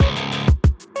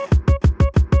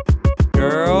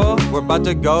about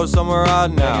to go somewhere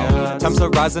out now. Times to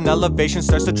rise and elevation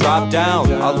starts to drop down.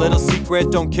 Our little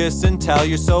secret, don't kiss and tell,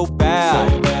 you're so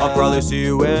bad. I'll probably see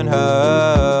you in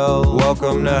hell.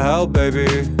 Welcome to hell, baby.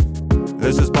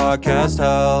 This is podcast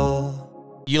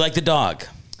hell. You like the dog?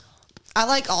 I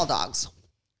like all dogs.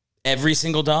 Every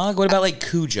single dog? What about like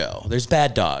Cujo? There's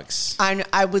bad dogs.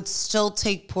 I would still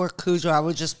take poor Cujo. I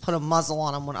would just put a muzzle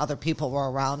on him when other people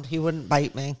were around. He wouldn't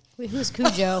bite me. Wait, who's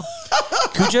Cujo?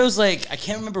 Cujo's like, I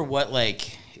can't remember what, like,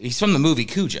 he's from the movie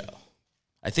Cujo.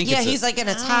 I think he's like an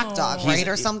attack dog, right,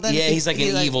 or something? Yeah, he's like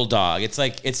an evil dog. It's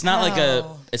like, it's not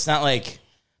like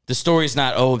the story's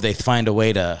not, they find a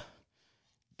way to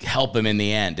help him in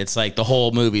the end. It's like the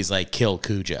whole movie's like kill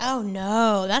Cujo. Oh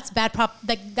no, that's bad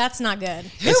that's not good.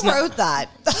 Who wrote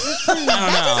that? I don't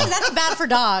know. That's bad for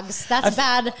dogs. That's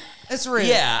bad. It's rude.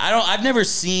 Yeah, I've never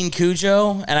seen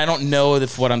Cujo, and I don't know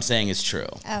if what I'm saying is true.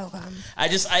 Oh,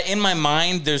 in my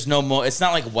mind, there's no more. It's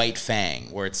not like White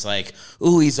Fang, where it's like,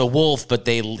 ooh, he's a wolf, but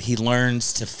he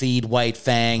learns to feed White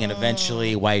Fang, and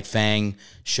eventually White Fang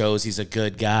shows he's a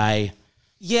good guy.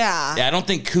 Yeah. I don't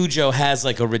think Cujo has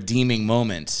like a redeeming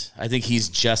moment. I think he's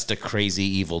just a crazy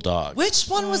evil dog. Which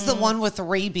one was the one with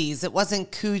rabies? It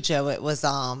wasn't Cujo. It was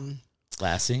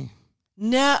Lassie?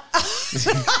 No.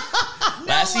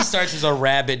 Lassie starts as a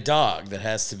rabid dog that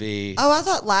has to be. Oh, I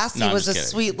thought Lassie was a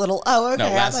sweet little. Oh, okay. No,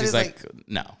 Lassie's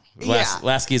no.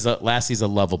 Lassie's a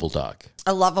lovable dog.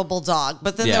 A lovable dog.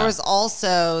 But then there was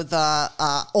also the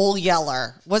Old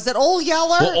Yeller. Was it Old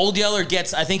Yeller? Well, Old Yeller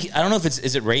gets, I don't know if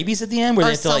is it rabies at the end where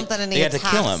they have to they have to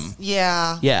kill him.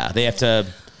 Yeah. Yeah, they have to.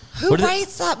 Who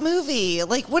writes that movie?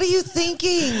 Like, what are you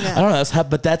thinking? I don't know.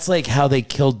 But that's like how they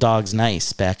killed dogs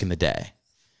nice back in the day.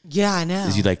 Yeah, I know.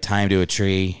 Is you like tie them to a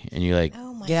tree and you like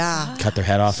cut their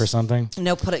head off or something?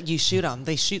 No, you shoot them.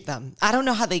 They shoot them. I don't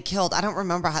know how they killed. I don't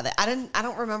remember how I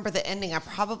don't remember the ending.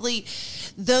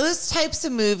 Those types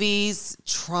of movies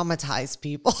traumatize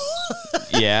people.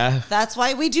 Yeah. That's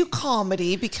why we do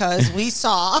comedy, because we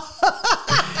saw.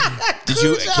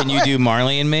 Can you do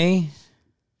Marley and Me?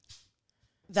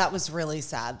 That was really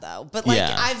sad though. But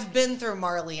I've been through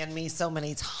Marley and Me so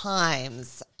many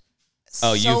times.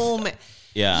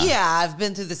 Yeah, I've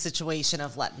been through the situation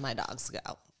of letting my dogs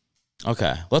go.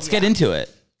 Okay, let's get into it.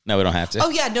 No, we don't have to. Oh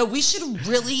yeah, no, we should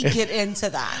really get into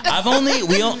that.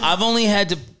 We only had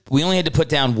to put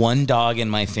down one dog in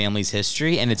my family's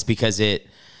history, and it's because it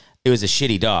was a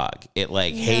shitty dog. It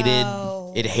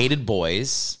hated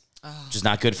boys, which is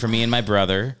not good for me and my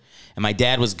brother. And my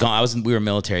dad was gone. We were a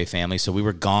military family, so we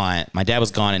were gone. My dad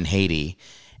was gone in Haiti,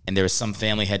 and there was some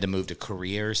family had to move to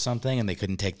Korea or something, and they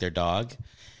couldn't take their dog.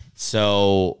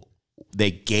 So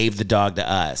they gave the dog to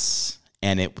us,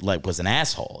 and it like was an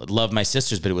asshole. It loved my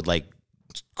sisters, but it would like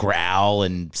growl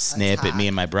and snip at me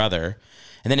and my brother.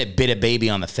 And then it bit a baby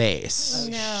on the face. Oh,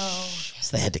 no.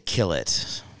 So they had to kill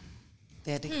it.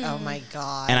 They had to, Oh my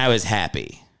God. And I was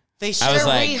happy. They should have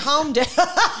rehomed it.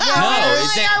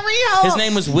 His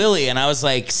name was Willie, and I was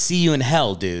like, see you in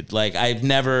hell, dude. Like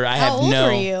How old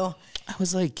were you? I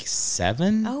was like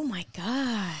 7. Oh my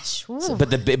gosh! So, but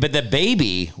the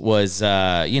baby was, 2.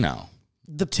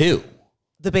 The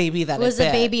baby that was the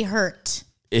baby hurt?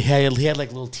 He had like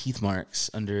little teeth marks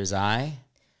under his eye.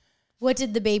 What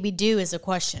did the baby do? Is a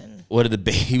question. What did the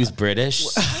baby? He was British.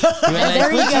 He went like,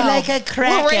 there you would go. you like a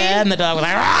cracker? Lorraine? And the dog was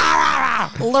like, rah, rah,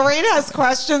 rah. Lorraine has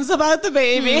questions about the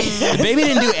baby. The baby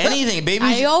didn't do anything.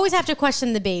 I always have to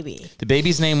question the baby. The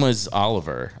baby's name was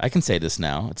Oliver. I can say this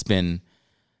now. It's been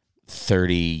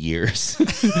 30 years.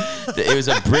 It was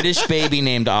a British baby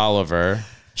named Oliver.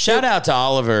 Shout out to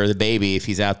Oliver, the baby, if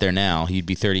he's out there now. He'd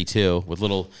be 32 with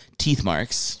little teeth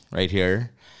marks right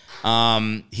here.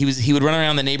 He would run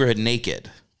around the neighborhood naked.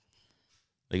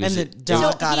 Like and the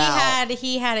dog got out.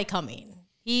 He had it coming.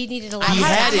 He needed a lot. He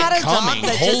had it coming.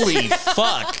 Holy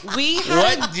fuck!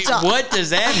 What does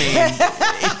that mean?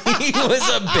 He was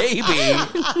a baby.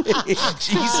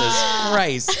 Jesus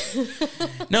Christ!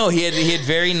 No, he had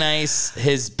very nice.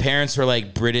 His parents were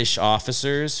like British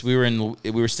officers. We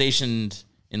were stationed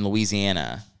in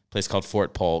Louisiana, a place called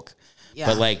Fort Polk. Yeah.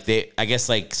 But like I guess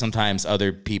like sometimes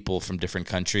other people from different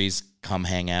countries come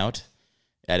hang out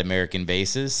at American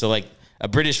bases. So like a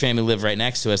British family lived right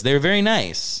next to us. They were very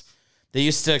nice. They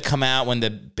used to come out when the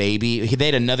baby, they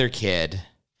had another kid.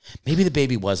 Maybe the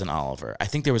baby wasn't Oliver. I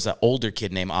think there was an older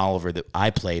kid named Oliver that I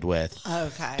played with.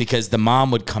 Okay. Because the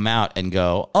mom would come out and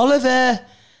go, Oliver,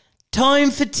 time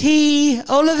for tea,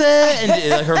 Oliver.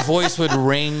 And her voice would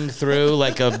ring through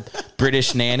like a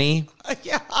British nanny.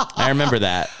 Yeah. I remember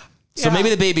that. So maybe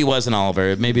the baby wasn't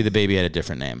Oliver. Maybe the baby had a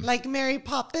different name. Like Mary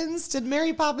Poppins. Did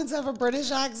Mary Poppins have a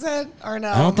British accent or no?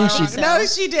 I don't think she did. No,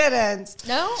 she didn't.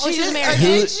 No? She Or was married?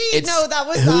 Did she? No, that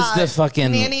was who's the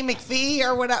fucking Nanny McPhee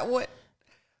or what?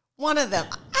 One of them.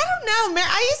 I don't know.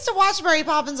 I used to watch Mary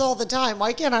Poppins all the time.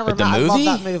 Why can't I remember? the I movie?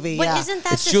 love that movie. But yeah. isn't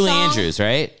that It's the Julie song? Andrews,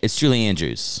 right? It's Julie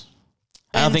Andrews.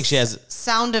 I don't think she has.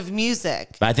 Sound of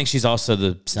Music. But I think she's also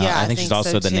the. Yeah, I think she's so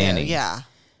also the too. nanny. Yeah.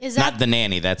 Is that Not the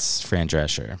nanny. That's Fran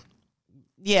Drescher.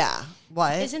 Yeah.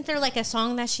 What? Isn't there like a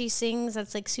song that she sings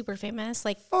that's like super famous?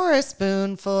 Like For a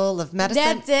spoonful of medicine.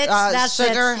 That's it. That's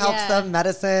sugar it. helps Yeah. the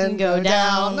medicine Go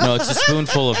down. No, it's a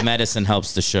spoonful of medicine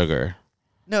helps the sugar.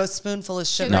 No, a spoonful of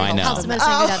sugar. No, I know. helps the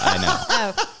medicine go down. I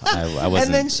know. Oh. I wasn't.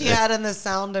 And then she had in The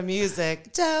Sound of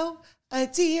Music, doe, a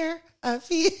deer, a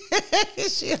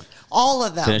fish. All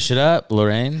of them. Finish it up,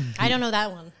 Lorraine. I don't know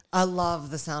that one. I love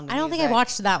The Sound of I don't Music. think I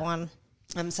watched that one.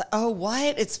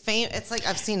 What? It's famous. It's like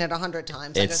I've seen it 100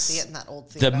 times. I go see it in that old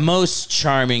the theater. most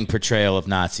charming portrayal of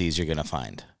Nazis you're gonna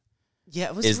find. Yeah,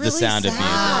 it was is The really Sound of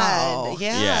sad. Music.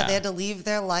 Yeah, Yeah. they had to leave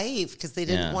their life because they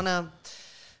didn't Yeah. want to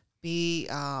be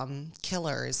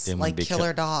killers, They didn't wanna like be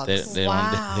killer dogs. They didn't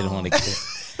want to Wow.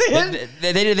 kill.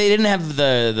 they didn't have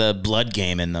the blood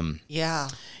game in them. Yeah.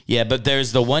 Yeah, but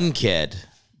there's the one kid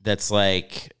that's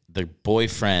like the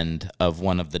boyfriend of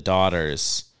one of the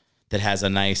daughters that has a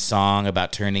nice song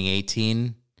about turning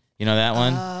 18. You know that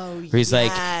one? Oh, where he's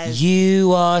like,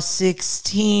 you are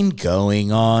 16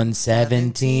 going on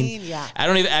 17. Yeah. I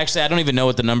don't even know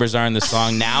what the numbers are in the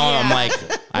song. Now I'm like,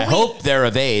 I hope they're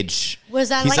of age. Was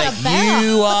that He's like like, a bell?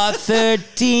 you are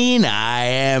 13, I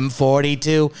am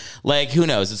 42. Like, who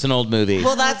knows? It's an old movie.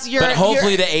 Well, that's your. But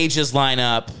hopefully the ages line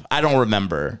up. I don't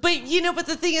remember. But but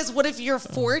the thing is, what if you're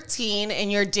 14 and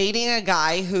you're dating a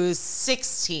guy who's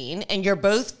 16 and you're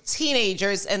both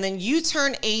teenagers and then you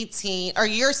turn 18 or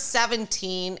you're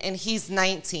 17 and he's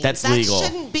 19? That's that legal.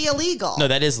 Shouldn't be illegal. No,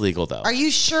 that is legal though. Are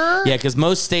you sure? Yeah, because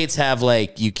most states have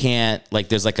like you can't like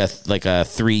there's like a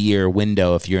 3-year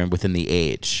window if you're within the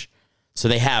age, so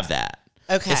they have that.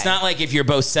 Okay. It's not like if you're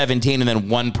both 17 and then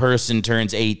one person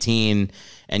turns 18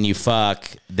 and you fuck,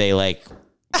 they like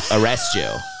arrest you.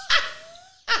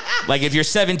 Like if you're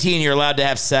 17, you're allowed to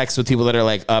have sex with people that are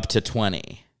like up to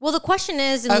 20. Well, the question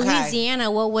is, in Okay. Louisiana,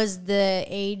 what was the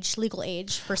legal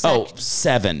age for sex? Oh,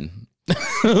 7.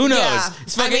 Who knows? Yeah.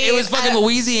 It's fucking, I mean, it was fucking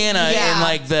Louisiana Yeah. in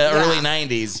like the Yeah. early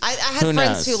 90s. I had Who friends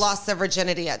knows? who lost their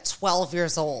virginity at 12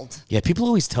 years old. Yeah, people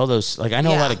always tell those. Like, I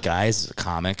know a Yeah. lot of guys,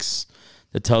 comics,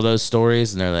 that tell those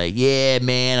stories, and they're like, "Yeah,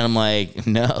 man." I'm like,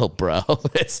 "No, bro,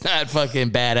 it's not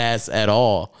fucking badass at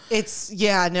all." It's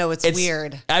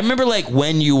weird. I remember like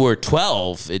when you were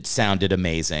 12, it sounded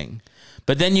amazing,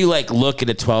 but then you like look at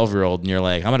a 12-year-old and you're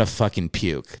like, "I'm gonna fucking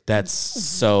puke." That's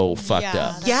so fucked Yeah,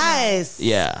 up. that's Yes.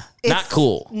 Yeah, not It's-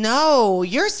 cool. No,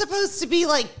 you're supposed to be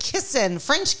like kissing,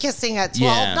 French kissing at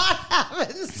 12, Yeah. not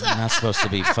having sex. You're not supposed to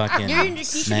be fucking you should be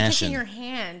smashing kissing your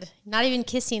hand, not even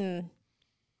kissing.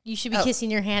 You should be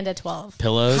kissing your hand at 12.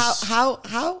 pillows.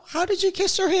 How did you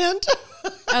kiss your hand?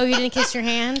 Oh, you didn't kiss your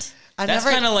hand? That's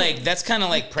kind of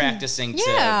like practicing.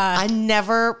 Yeah. I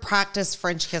never practiced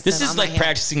French kissing. This is on my like hand.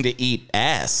 practicing to eat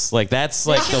ass. Like that's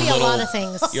like That the could be little. a lot of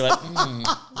things. You're like,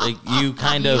 like you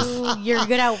kind of. You're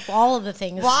good at all of the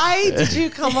things. Why did you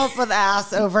come up with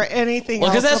ass over anything Well,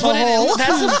 else? because that's with what a it hole? is.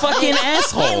 That's a fucking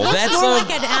asshole. It looks That's more a,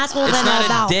 like an asshole it's than not a a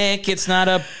mouth. dick. It's not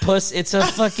a puss. It's a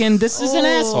fucking. This is an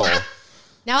asshole.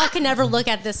 Now I can never look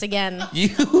at this again. You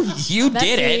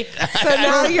did it. So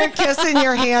now you're kissing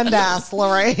your hand ass,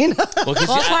 Lorraine. Well, 'cause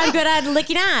Well, that's why I'm good at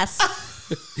licking ass.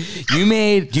 do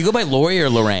you go by Lori or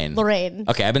Lorraine? Lorraine.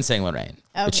 Okay, I've been saying Lorraine,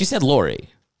 but Okay. she said Lori.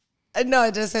 No, I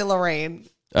did say Lorraine.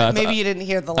 I Maybe thought- you didn't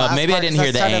hear the last maybe I part didn't 'cause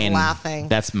hear the started A. laughing.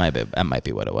 That might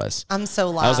be what it was. I'm so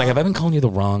loud. I was like, have I been calling you the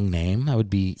wrong name? That would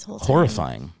be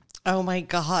horrifying. Oh my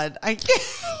God. I can't.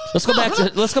 Let's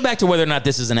go back to whether or not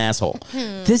this is an asshole.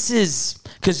 This is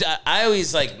because I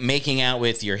always like making out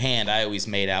with your hand. I always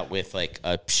made out with like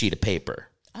a sheet of paper.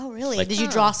 Oh, really? Did you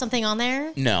draw something on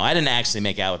there? No, I didn't actually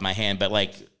make out with my hand, but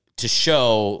like to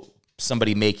show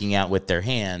somebody making out with their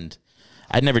hand,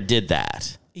 I never did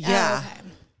that. Yeah. Oh, okay.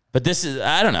 But this is,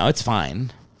 I don't know, it's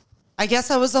fine. I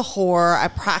guess I was a whore. I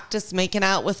practiced making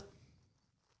out with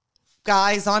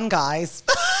guys on guys.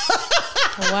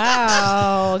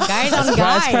 Wow. Guys on guys.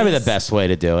 That's probably the best way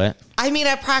to do it. I mean,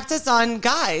 I practiced on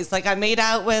guys. Like I made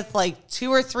out with like 2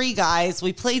 or 3 guys.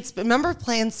 We played. Remember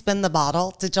playing Spin the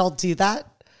Bottle? Did y'all do that?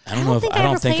 I don't know if I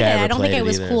don't think I ever I don't played think it it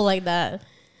was either. cool like that.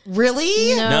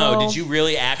 Really? No, did you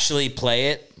really actually play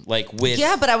it? Like with...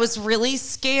 Yeah, but I was really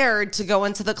scared to go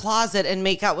into the closet and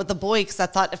make out with the boy because I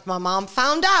thought if my mom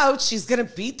found out, she's going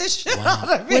to beat the shit out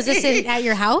of me. Was this at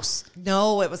your house?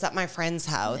 No, it was at my friend's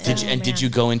house. Did you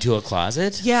go into a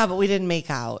closet? Yeah, but we didn't make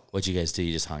out. What'd you guys do?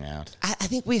 You just hung out? I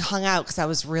think we hung out because I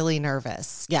was really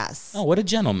nervous. Yes. Oh, what a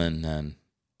gentleman then.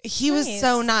 He was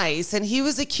so nice, and he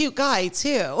was a cute guy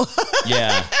too.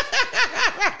 Yeah.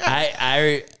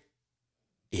 I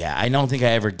don't think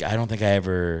I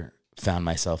ever found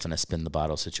myself in a spin the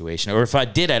bottle situation. Or if I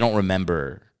did, I don't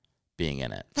remember being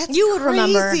in it. That's you would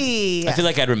remember. I feel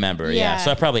like I'd remember, yeah.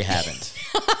 So I probably haven't.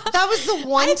 That was the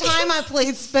one time I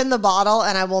played spin the bottle,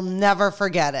 and I will never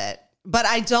forget it. But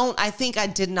I think I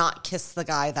did not kiss the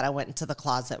guy that I went into the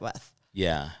closet with.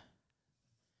 Yeah.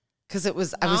 Because I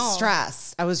was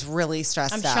stressed. I was really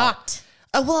stressed out. I'm shocked.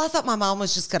 Well, I thought my mom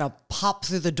was just going to pop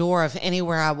through the door of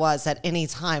anywhere I was at any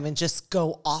time and just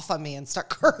go off on me and start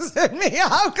cursing me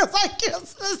out because I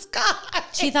kissed this guy.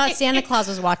 She thought Santa Claus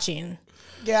was watching.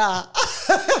 Yeah.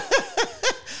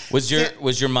 Was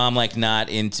your mom like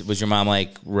was your mom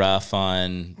like rough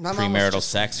on premarital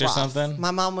sex or something?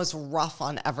 My mom was rough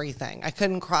on everything. I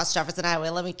couldn't cross Jefferson Highway.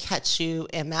 Let me catch you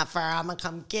in that fire. I'm going to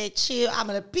come get you. I'm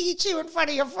going to beat you in front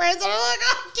of your friends. And I'm like,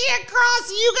 I can't cross.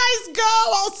 You guys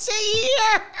go. I'll stay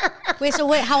here. Wait,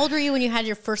 so how old were you when you had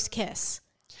your first kiss?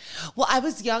 Well, I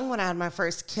was young when I had my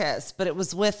first kiss, but it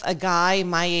was with a guy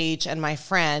my age and my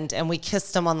friend, and we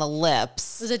kissed him on the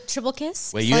lips. Was it a triple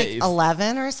kiss? Wait, like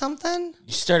 11 or something?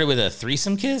 You started with a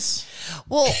threesome kiss?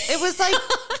 Well, it was like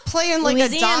playing like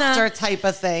Louisiana. a doctor type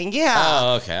of thing. Yeah.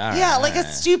 Oh, okay. All right, yeah, all like right.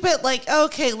 a stupid, like,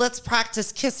 okay, let's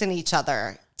practice kissing each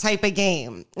other type of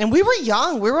game. And we were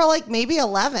young. We were like maybe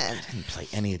 11. I didn't play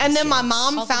any of these And then my games.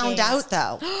 mom found out,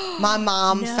 though. My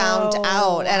mom found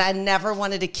out, and I never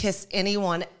wanted to kiss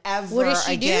anyone ever What did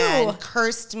she again. do?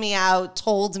 Cursed me out,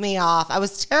 told me off. I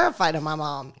was terrified of my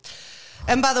mom.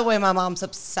 And by the way, my mom's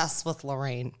obsessed with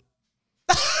Lorraine.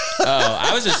 Oh,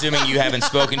 I was assuming you haven't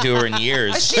spoken to her in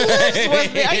years. She lives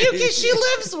with me. Are you kidding? She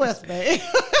lives with me.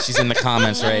 She's in the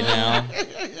comments right now.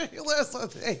 She lives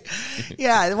with me.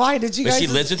 Yeah. Why did you But guys? she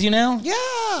lives with you now? Yeah.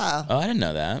 Oh, I didn't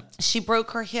know that. She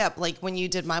broke her hip. Like when you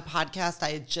did my podcast, I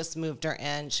had just moved her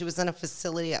in. She was in a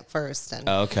facility at first, and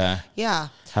Oh, okay. yeah,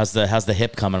 How's the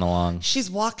hip coming along?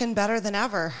 she's walking better than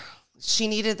ever. She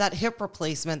needed that hip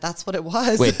replacement. That's what it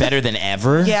was. Wait, better than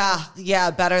ever?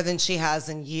 Yeah, better than she has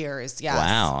in years. Yes.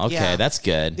 Wow. Okay, Yeah. that's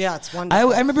good. Yeah, it's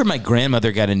wonderful. I remember my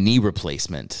grandmother got a knee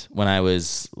replacement when I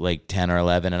was like 10 or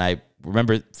 11, and I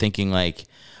remember thinking like,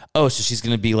 oh, so she's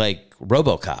gonna be like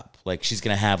RoboCop, like she's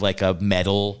gonna have like a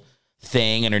metal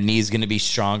thing, and her knee's gonna be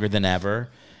stronger than ever.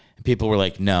 And people were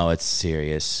like, no, it's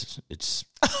serious.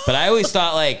 But I always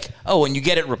thought like, oh, when you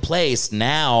get it replaced,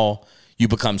 now you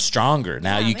become stronger.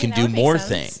 Now you can do more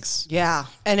things. Yeah,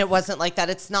 and it wasn't like that.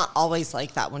 It's not always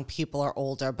like that when people are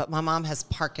older, but my mom has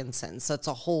Parkinson's, so it's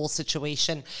a whole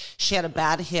situation. She had a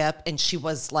bad hip, and she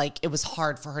was like, it was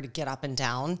hard for her to get up and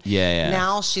down. Yeah.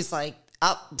 Now she's like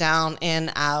up, down,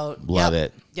 in, out. Love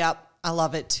it. Yep, I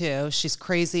love it too. She's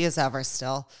crazy as ever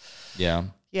still. Yeah.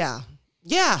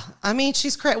 Yeah. I mean,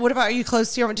 she's crazy. What about, are you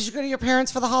close to did you go to your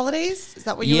parents for the holidays? Is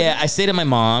that what you were doing? I stayed at my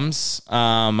mom's.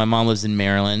 My mom lives in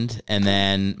Maryland, and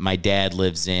then my dad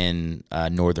lives in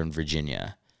Northern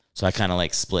Virginia. So I kind of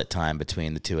like split time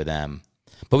between the two of them.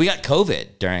 But we got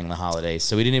COVID during the holidays,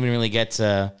 so we didn't even really get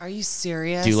to Are you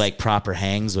serious? do like proper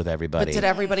hangs with everybody. But did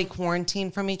everybody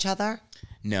quarantine from each other?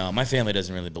 No, my family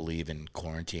doesn't really believe in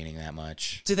quarantining that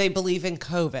much. Do they believe in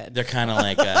COVID? They're kind of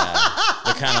like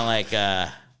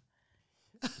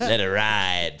let it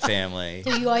ride family.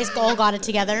 So you guys all got it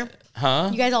together? Huh?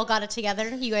 You guys all got it together?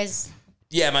 You guys...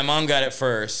 Yeah, my mom got it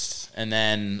first, and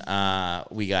then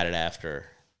we got it after.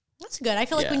 That's good. I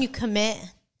feel like when you commit,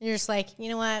 you're just like, you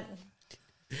know what?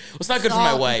 Well, it's not good for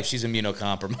my wife. She's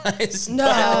immunocompromised.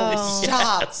 No,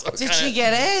 stop. Yeah, so Did she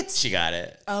get it? She got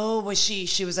it. Oh, was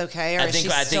she was okay? Or I is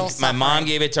think she still my mom suffering?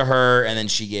 gave it to her, and then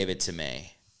she gave it to me.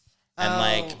 And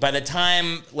like by the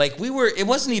time like it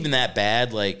wasn't even that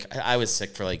bad. Like I was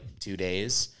sick for like 2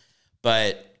 days,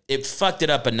 but it fucked it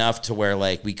up enough to where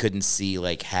like we couldn't see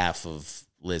like half of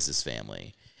Liz's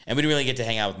family, and we didn't really get to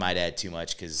hang out with my dad too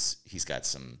much because he's got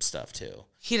some stuff too.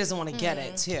 He doesn't want to get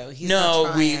it too. He's No,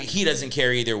 not trying. he doesn't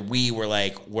care either. We were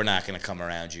like, we're not going to come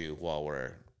around you while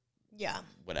we're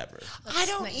whatever. I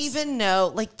don't even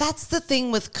know. Like that's the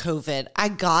thing with COVID. I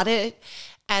got it,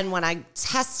 and when I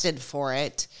tested for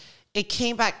it, it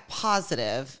came back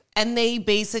positive, and they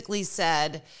basically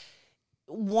said,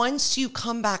 once you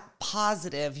come back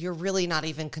positive, you're really not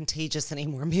even contagious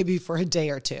anymore, maybe for a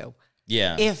day or two.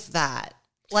 Yeah. If that.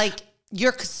 Like,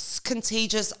 you're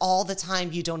contagious all the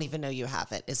time. You don't even know you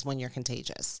have it is when you're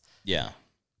contagious. Yeah.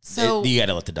 So you got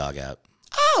to let the dog out.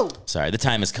 Oh. Sorry, the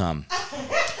time has come.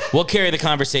 We'll carry the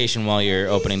conversation while you're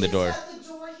opening the door. At the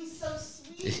door. He's so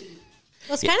sweet.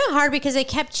 Well, it's kind of hard because they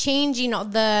kept changing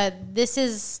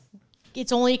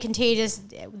it's only contagious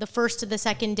the first to the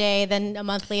second day. Then a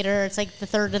month later, it's like the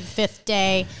third to the fifth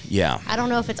day. Yeah. I don't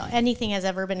know if anything has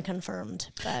ever been confirmed.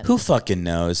 But Who fucking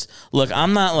knows? Look,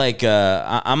 I'm not like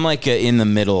I'm like a in the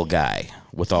middle guy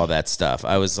with all that stuff.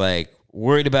 I was like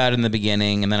worried about it in the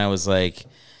beginning, and then I was like,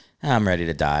 I'm ready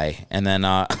to die, and then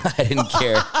I didn't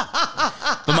care.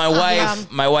 But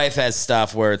my wife has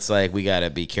stuff where it's like we got to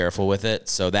be careful with it,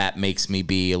 so that makes me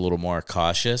be a little more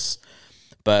cautious.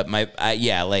 But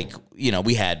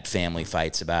we had family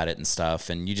fights about it and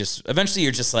stuff, and eventually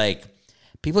you're just like,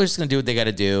 people are just gonna do what they got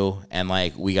to do, and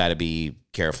like we got to be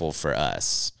careful for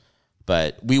us.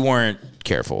 But we weren't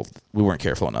careful. We weren't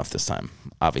careful enough this time.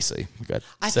 Obviously,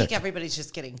 I think everybody's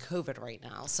just getting COVID right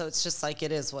now, so it's just like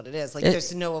it is what it is. Like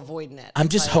there's no avoiding it. I'm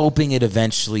just hoping it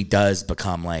eventually does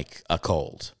become like a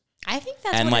cold. I think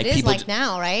that's what it is like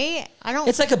now, right?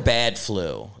 It's like a bad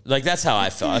flu. Like that's how I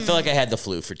felt. I felt like I had the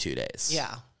flu for 2 days.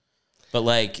 Yeah. But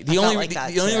like the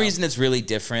only reason it's really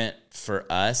different for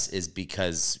us is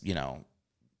because,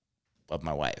 of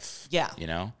my wife. Yeah.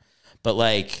 But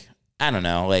like I don't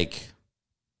know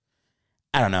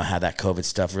how that COVID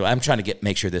stuff really. I'm trying to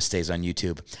make sure this stays on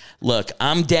YouTube. Look,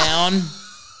 I'm down.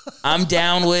 I'm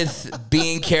down with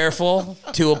being careful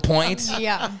to a point.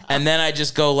 Yeah. And then I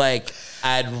just go like,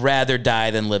 I'd rather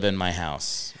die than live in my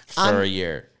house for a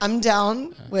year. I'm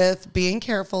down with being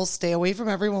careful. Stay away from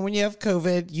everyone when you have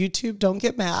COVID. YouTube, don't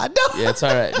get mad. Yeah, it's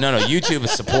all right. No, YouTube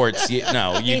supports.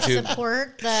 YouTube They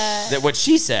support what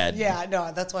she said. Yeah,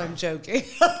 no, that's why I'm joking.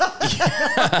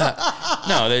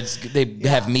 No, they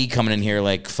have me coming in here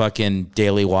like fucking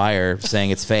Daily Wire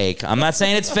saying it's fake. I'm not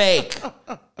saying it's fake.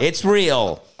 It's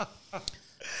real.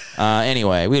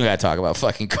 Anyway, we don't got to talk about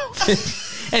fucking COVID.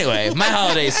 Anyway, my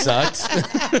holidays sucked.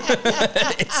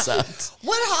 It sucked.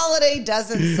 What holiday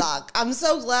doesn't suck? I'm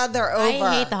so glad they're over.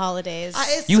 I hate the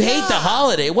holidays. You hate the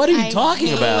holiday? What are you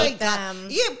talking about? Them.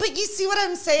 Yeah, but you see what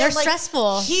I'm saying? They're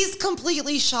stressful. He's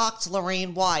completely shocked,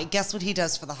 Lorraine. Why? Guess what he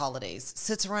does for the holidays?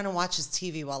 Sits around and watches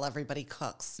TV while everybody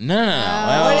cooks. No.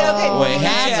 Wait,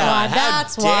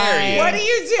 that's why. What do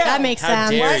you do? That makes How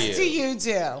sense. dare What you. do you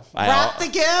do? Wrap the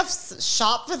gifts?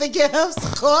 Shop for the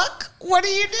gifts? Cook? What do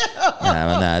you do?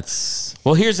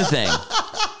 Well, here's the thing.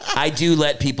 I do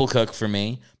let people cook for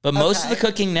me, but most of the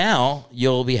cooking now,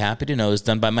 you'll be happy to know, is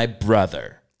done by my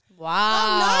brother.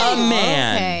 Wow. A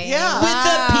man. Okay. Yeah. With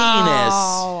a penis.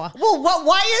 Oh. Well,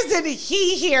 why isn't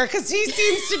he here? Because he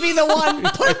seems to be the one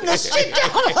putting the shit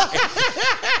down.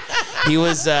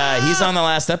 He's on the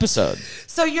last episode.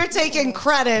 So you're taking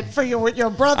credit for your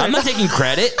brother. I'm not taking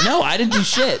credit. No, I didn't do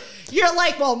shit. You're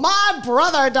like, well, my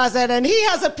brother does it, and he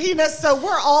has a penis, so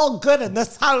we're all good in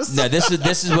this house. No, this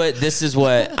is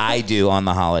what I do on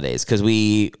the holidays because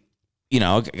we,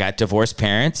 got divorced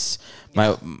parents.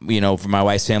 My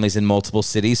wife's family's in multiple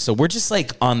cities, so we're just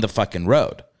like on the fucking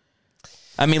road.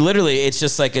 I mean, literally, it's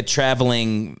just like a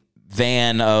traveling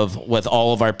van with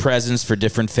all of our presents for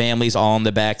different families, all in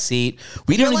the back seat.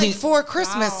 We don't You're even like Four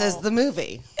Christmases, the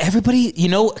movie. Everybody,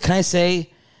 can I say?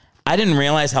 I didn't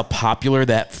realize how popular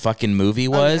that fucking movie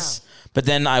was. But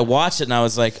then I watched it and I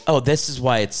was like, oh, this is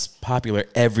why it's popular.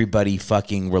 Everybody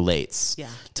fucking relates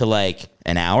to like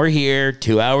an hour here,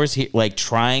 2 hours here, like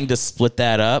trying to split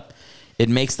that up. It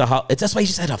makes that's why you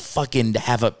just had to fucking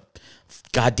have a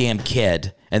goddamn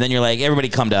kid. And then you're like, everybody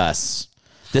come to us.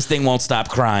 This thing won't stop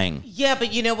crying. Yeah,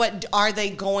 but you know what? Are they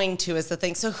going to is the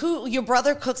thing. So your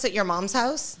brother cooks at your mom's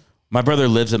house? My brother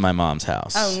lives at my mom's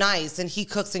house. Oh, nice. And he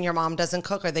cooks and your mom doesn't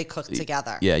cook, or they cook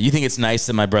together? Yeah. You think it's nice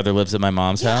that my brother lives at my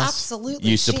mom's house? Absolutely.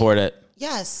 You support it?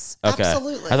 Yes, okay.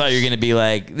 Absolutely. I thought you were going to be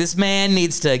like, this man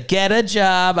needs to get a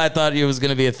job. I thought it was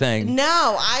going to be a thing.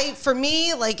 No, for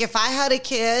me, like if I had a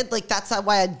kid, like that's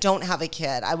why I don't have a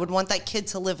kid. I would want that kid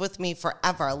to live with me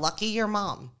forever. Lucky your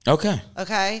mom. Okay.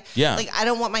 Yeah. Like I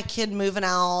don't want my kid moving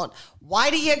out.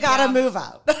 Why do you gotta move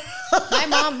out?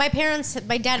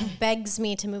 My dad begs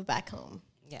me to move back home.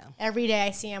 Yeah. Every day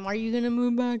I see him. Are you gonna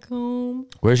move back home?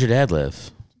 Where's your dad live?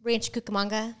 Rancho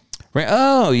Cucamonga.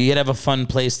 Oh, you could have a fun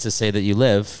place to say that you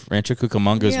live. Rancho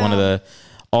Cucamonga is one of the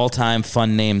all-time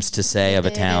fun names to say of a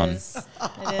town. It is.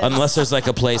 Unless there's like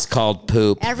a place called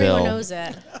Poopville. Everyone knows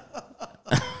it.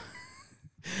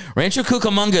 Rancho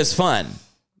Cucamonga is fun.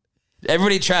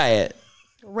 Everybody try it.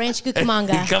 Rancho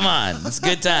Cucamonga. Come on. It's a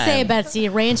good time. Say it, Betsy.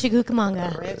 Rancho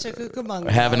Cucamonga. Rancho Cucamonga.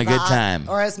 We're having a good time.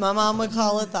 Or as my mom would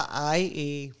call it, the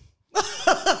IE.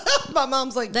 My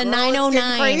mom's like, The girl, 909. it's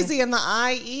getting crazy in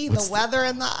the IE. The weather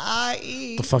in the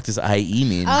IE. The fuck does IE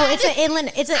mean? Oh, it's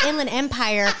an inland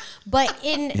empire, but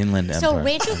Inland so empire.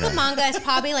 Rancho Cucamonga is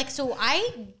probably like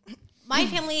my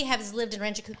family has lived in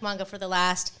Rancho Cucamonga for the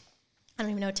last, I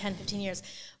don't even know, 10, 15 years,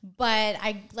 but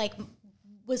I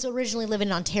was originally living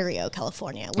in Ontario,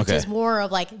 California, which is more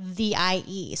of like the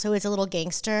IE, so it's a little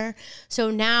gangster. So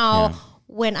now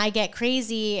when I get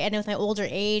crazy and with my older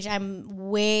age, I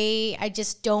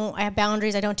have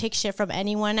boundaries. I don't take shit from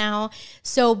anyone now.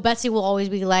 So Betsy will always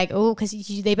be like, oh, because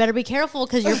they better be careful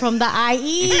because you're from the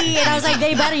IE. And I was like,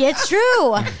 it's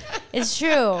true. It's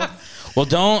true. Well,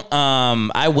 don't,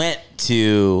 I went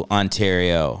to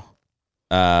Ontario.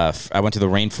 I went to the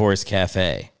Rainforest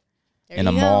Cafe in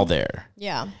a mall there.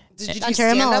 Yeah. Did you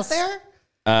Ontario stand Malls. up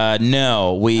there?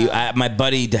 No, my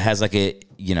buddy has like a,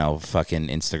 fucking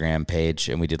Instagram page,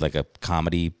 and we did like a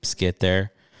comedy skit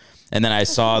there. And then I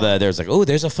saw there's like, oh,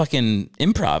 there's a fucking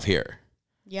improv here.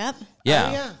 Yep. Yeah.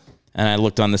 Oh, yeah. And I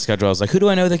looked on the schedule. I was like, who do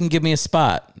I know that can give me a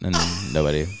spot? And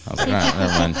nobody. I was like, all right,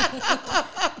 never mind.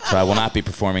 So I will not be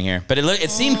performing here. But it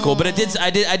seemed cool. But I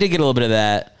did get a little bit of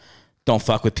that don't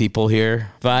fuck with people here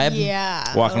vibe.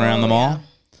 Yeah. Walking around the mall. Yeah.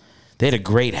 They had a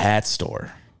great hat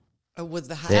store. With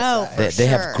the hats. They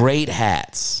have great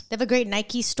hats. They have a great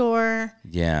Nike store.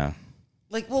 Yeah.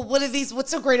 Like, well, what are these?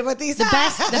 What's so great about these? The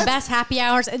best happy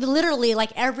hours. Literally,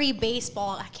 like every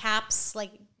baseball caps, like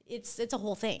it's a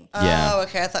whole thing. Yeah. Oh,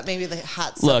 okay. I thought maybe the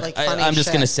hats. Look, like funny I'm just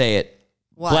shit. going to say it.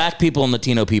 What? Black people and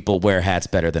Latino people wear hats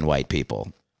better than white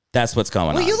people. That's what's going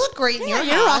on. Well, you look great in your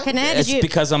You're hat. rocking it. It's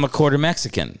because I'm a quarter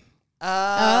Mexican.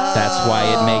 That's why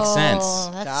it makes sense.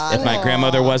 That's If my cool.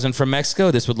 grandmother wasn't from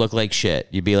Mexico, this would look like shit.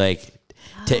 You'd be like,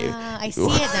 I see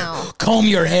it now. comb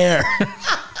your hair.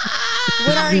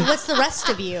 What's the rest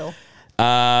of you?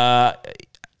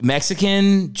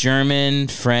 Mexican, German,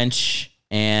 French,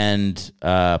 and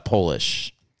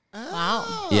Polish.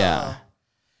 Wow. Yeah.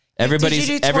 Everybody's.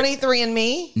 Did you do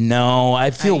 23andMe? No, I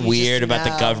feel you weird just about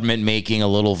the know. government making a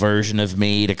little version of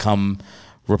me to come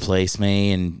replace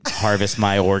me and harvest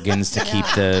my organs to keep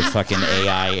the fucking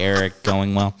AI Eric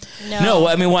going well. No,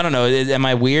 I mean, well, I don't know. Am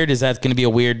I weird? Is that going to be a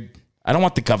weird... I don't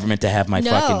want the government to have my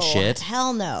fucking shit.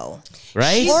 Hell no.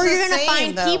 Right? She's Or the you're gonna same,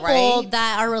 find though, people right?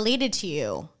 that are related to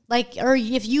you. Like, or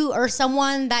if you or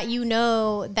someone that you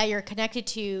know that you're connected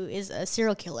to is a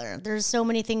serial killer. There's so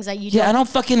many things that you Yeah, I don't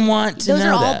fucking want to know Those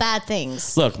are all that. bad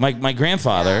things. Look, my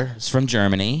grandfather is from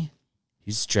Germany.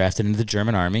 He's drafted into the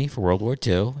German army for World War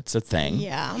II. It's a thing.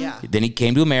 Yeah. Yeah. Then he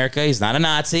came to America. He's not a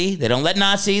Nazi. They don't let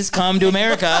Nazis come to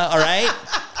America, all right?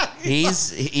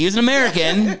 He's an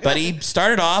American, but he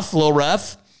started off a little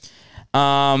rough.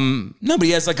 No, but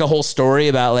he has like a whole story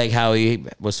about like how he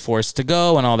was forced to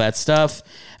go and all that stuff.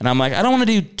 And I'm like, I don't want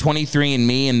to do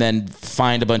 23andMe and then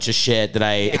find a bunch of shit that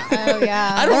I Oh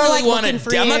yeah. I don't They're, really like, want looking for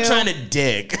to. I'm not you. trying to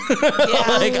dig.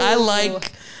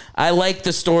 Like I like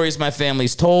the stories my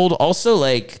family's told. Also,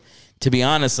 like, to be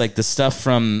honest, like the stuff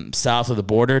from south of the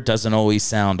border doesn't always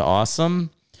sound awesome.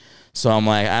 So I'm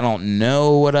like, I don't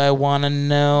know what I want to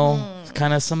know.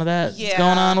 Kind of some of that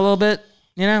going on a little bit.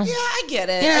 You know? Yeah, I get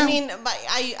it. Yeah. I mean,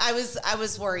 I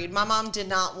was worried. My mom did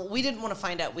not. We didn't want to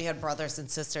find out we had brothers and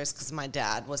sisters because my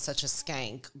dad was such a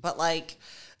skank. But like,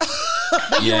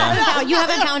 You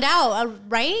haven't found out,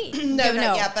 right? no,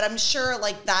 not yet. But I'm sure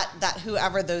like that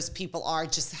whoever those people are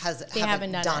just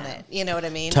haven't done it. You know what I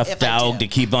mean? Tough If I dog do. to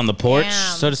keep on the porch,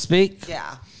 Damn. so to speak.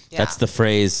 Yeah. That's the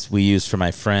phrase we used for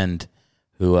my friend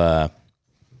who,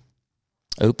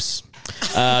 oops.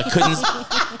 Couldn't.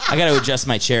 I got to adjust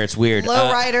my chair. It's weird.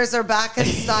 Low riders are back in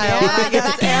style. Yeah, they're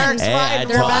That's back in. Eric's Hey, ride.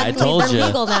 I told They're you.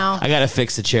 legal now. I got to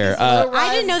fix the chair.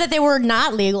 I didn't know that they were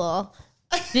not legal.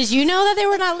 Did you know that they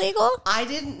were not legal? I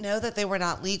didn't know that they were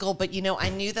not legal, but I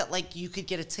knew that like you could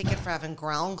get a ticket for having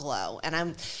ground glow, and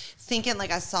I'm thinking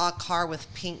like I saw a car with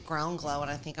pink ground glow,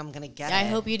 and I think I'm gonna get it. I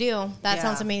hope you do. That Yeah.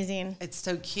 sounds amazing. It's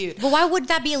so cute. But why would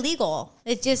that be illegal?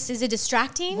 Is it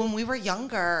distracting? When we were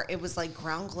younger, it was like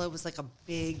ground glow was like a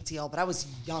big deal, but I was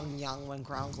young when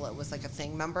ground glow was like a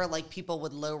thing. Remember, like people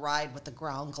would low ride with the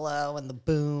ground glow and the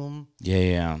boom.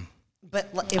 Yeah. But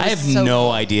it was I have so no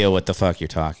cool. idea what the fuck you're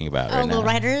talking about right Little now.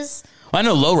 riders. I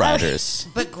know lowriders.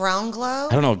 But ground glow?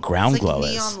 I don't know what ground it's like glow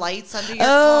neon is. lights under your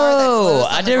car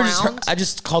that glows on the ground. I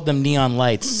just called them neon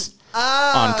lights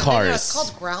on No, cars. it's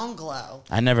called ground glow.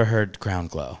 I never heard ground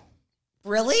glow.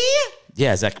 Really?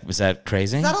 Yeah, is that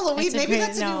crazy? Is that a Louise? That's a Maybe great-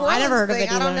 that's a New no, Orleans I never heard of thing.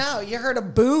 it I don't either. know. You heard a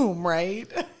boom, right?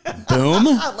 Boom?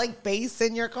 Like bass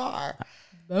in your car.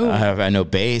 I know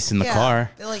bass in the Yeah,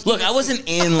 car. like Look, you I just- wasn't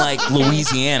in like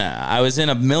Louisiana. I was in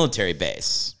a military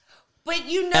base. But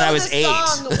you know and I was the 8.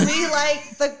 song. We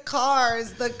like the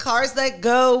cars that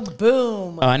go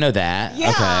boom. Oh, I know that.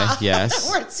 Yeah. Okay, yes.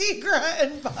 We're Tigra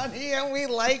and Bunny, and we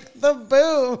like the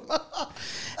boom.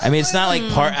 I mean, it's not like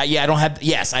part. Yeah, I don't have.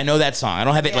 Yes, I know that song. I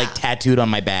don't have it like tattooed on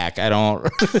my back. I don't.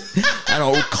 I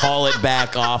don't call it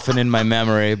back often in my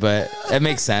memory, but it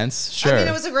makes sense. Sure. I mean,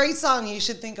 it was a great song. You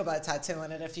should think about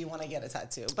tattooing it if you want to get a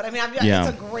tattoo. But I mean, it's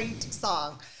a great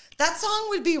song. That song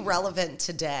would be relevant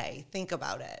today. Think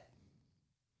about it.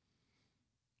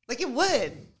 Like it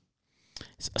would.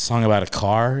 It's a song about a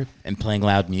car and playing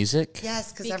loud music.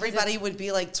 Yes, because everybody would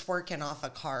be like twerking off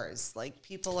of cars. Like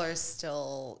people are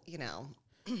still,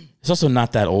 It's also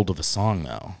not that old of a song,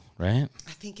 though, right?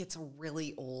 I think it's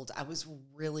really old. I was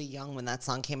really young when that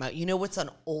song came out. You know what's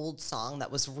an old song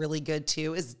that was really good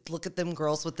too? Is Look at Them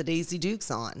Girls with the Daisy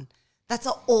Dukes on. That's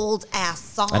an old ass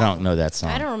song. I don't know that song.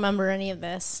 I don't remember any of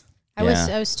this. I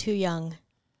was too young.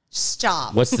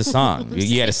 Stop. What's the song?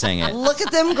 You got to sing it. Look at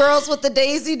Them Girls with the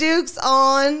Daisy Dukes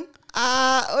on.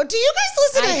 Do you guys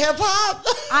listen to hip hop?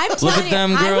 Look at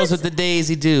them girls with the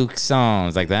Daisy Duke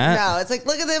songs like that. No, it's like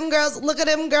look at them girls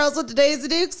with the Daisy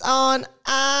Dukes on.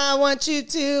 I want you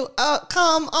to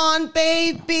come on,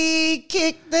 baby,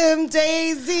 kick them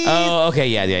daisies. Oh, okay,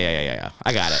 yeah.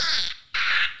 I got it.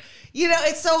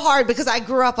 It's so hard because I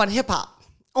grew up on hip hop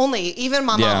only, even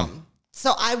my mom.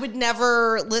 So I would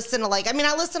never listen to I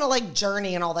listen to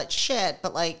Journey and all that shit,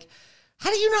 but how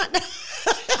do you not know?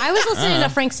 I was listening to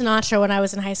Frank Sinatra when I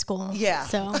was in high school. Yeah.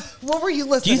 So what were you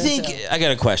Do listening you think, to? I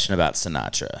got a question about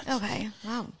Sinatra. Okay.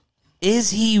 Wow. Is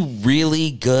he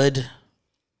really good?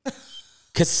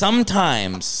 Because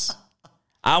sometimes,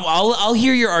 I'll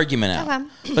hear your argument out.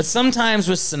 Okay. But sometimes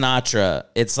with Sinatra,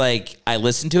 it's like, I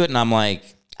listen to it and I'm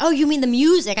like, Oh, you mean the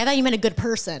music? I thought you meant a good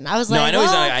person. I was no, like,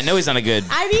 I know he's not a good.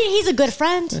 I mean, he's a good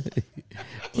friend.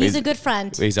 He's a good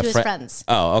friend He's to a his friends.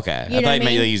 Oh, okay. I thought you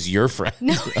meant he's your friend.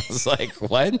 No. I was like,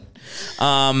 what?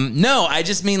 No, I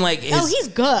just mean he's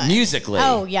good. Musically.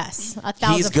 Oh, yes.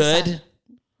 1,000%. He's good?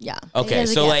 Yeah. Okay,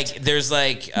 so there's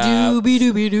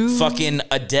Doobie-doobie-doo. fucking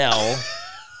Adele.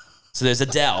 So there's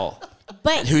Adele.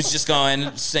 But who's just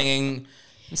singing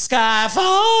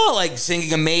Skyfall,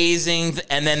 singing amazing.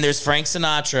 And then there's Frank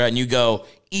Sinatra, and you go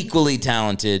equally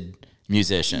talented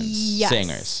musicians,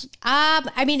 singers.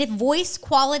 I mean, if voice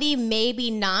quality,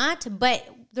 maybe not, but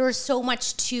there's so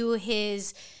much to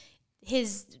the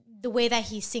way that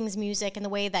he sings music and the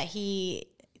way that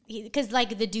because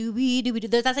the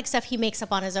doobie that's stuff he makes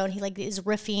up on his own. He is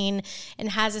riffing and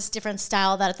has this different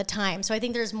style that at the time. So I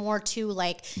think there's more to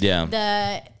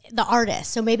the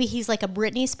artist. So maybe he's like a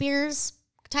Britney Spears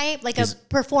type, a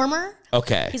performer.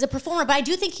 Okay. He's a performer, but I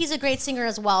do think he's a great singer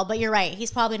as well. But you're right.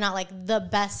 He's probably not the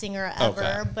best singer ever,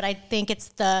 Okay. but I think it's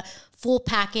the full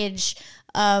package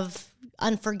of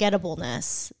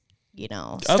unforgettableness,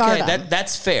 stardom. Okay,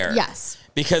 that's fair. Yes.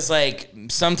 Because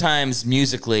sometimes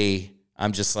musically,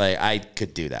 I'm just I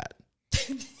could do that.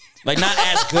 Not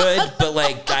as good, but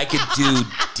I could do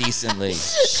decently.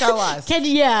 Show us.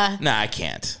 Nah, I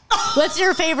can't. What's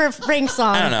your favorite Frank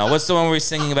song? I don't know. What's the one we're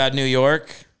singing about New York?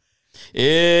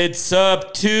 It's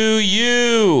up to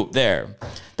you. There.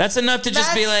 That's enough to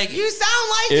just be you sound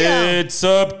like him. It's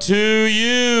up to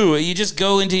you. You just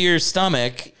go into your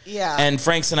stomach. Yeah. And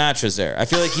Frank Sinatra's there. I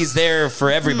feel like he's there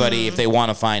for everybody if they want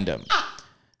to find him.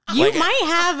 You might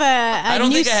have a I don't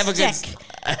new think I have a good. stick.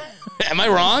 Am I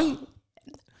wrong?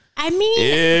 I mean,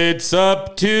 It's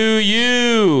up to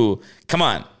you. Come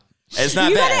on. It's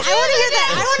not bad. I want to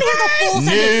hear the full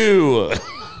sentence.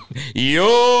 New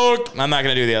York. I'm not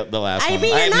going to do the last one. I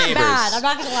mean, I you're have not neighbors. bad. I'm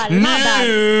not going to lie. You're not bad.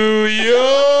 New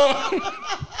York.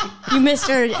 You missed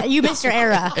your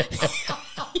era.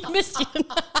 You missed you.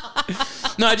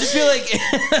 No, I just feel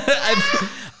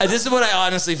this is what I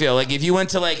honestly feel. If you went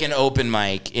to an open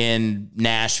mic in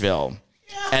Nashville,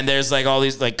 and there's all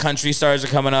these country stars are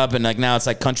coming up, and now it's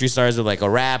country stars with a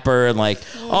rapper and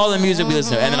all the music we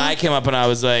listen to, and then I came up and I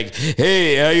was like,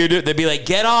 hey, how you doing? They'd be like,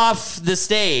 get off the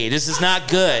stage. This is not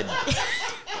good.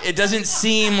 It doesn't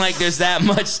seem like there's that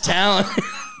much talent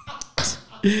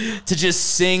to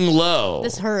just sing low.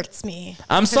 This hurts me.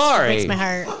 I'm sorry. Breaks my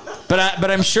heart. But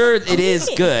I'm sure it is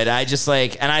good. I just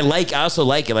and I also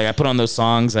like it. I put on those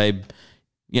songs. They're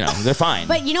fine.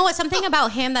 But you know what? Something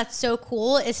about him that's so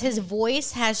cool is his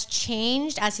voice has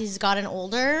changed as he's gotten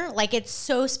older. It's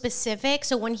so specific.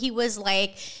 So when he was when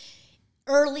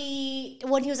he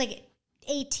was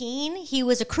 18, he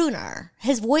was a crooner.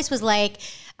 His voice was more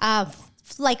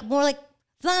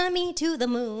fly me to the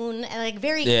moon, and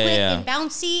very quick and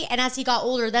bouncy. And as he got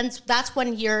older, then that's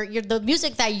when the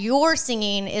music that you're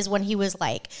singing is when he was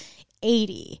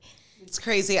 80. It's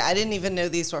crazy. I didn't even know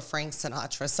these were Frank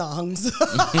Sinatra songs.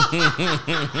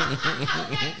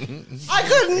 I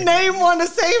couldn't name one to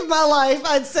save my life.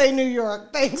 I'd say New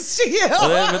York, thanks to you.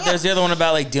 But there's the other one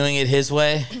about like doing it his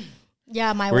way.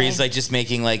 Yeah, my way. Where he's like just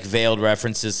making like veiled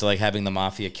references to like having the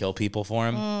mafia kill people for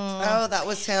him. Oh, that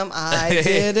was him. I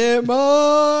did it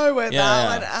my way. Yeah.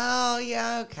 That one. Oh,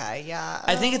 yeah. Okay. Yeah.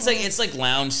 I think it's like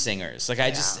lounge singers. Like I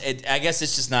guess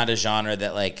it's just not a genre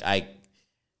that like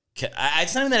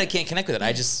it's not even that I can't connect with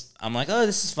it. I'm like, oh,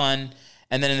 this is fun.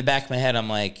 And then in the back of my head, I'm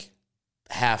like,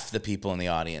 half the people in the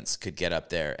audience could get up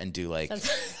there and do like a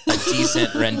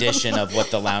decent rendition of what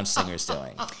the lounge singer's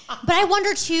doing. But I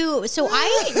wonder too, so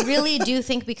I really do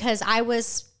think because I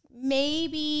was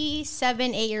maybe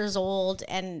 7, 8 years old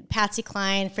and Patsy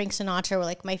Cline, Frank Sinatra were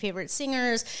like my favorite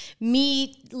singers.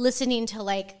 Me listening to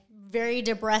like very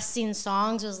depressing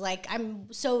songs was like,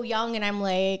 I'm so young and I'm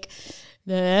like,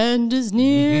 the end is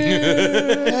near.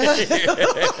 And I'm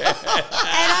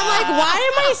like, why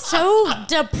am I so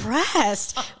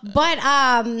depressed? But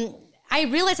I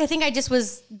realized I think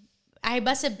I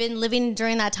must have been living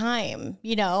during that time.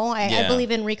 You know, I believe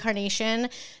in reincarnation.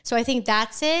 So I think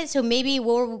that's it. So maybe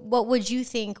what would you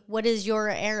think? What is your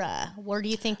era? Where do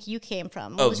you think you came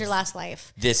from? What was your last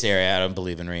life? This era, I don't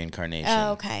believe in reincarnation.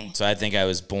 Oh, okay. So I think I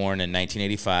was born in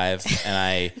 1985 and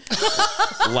I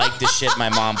like the shit my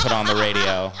mom put on the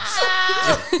radio.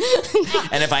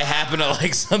 And if I happen to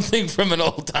like something from an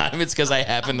old time, it's because I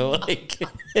happen to like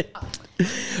it.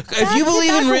 If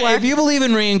you believe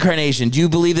in reincarnation, do you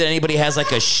believe that anybody has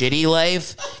like a shitty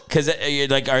life? Because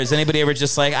like, is anybody ever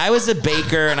just like, I was a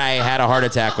baker and I had a heart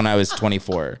attack when I was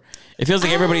 24? It feels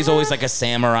like everybody's always like a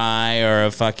samurai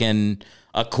or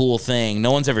a cool thing.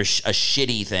 No one's ever a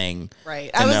shitty thing.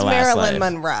 Right. I was Marilyn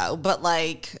Monroe, but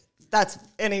like that's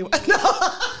anyway.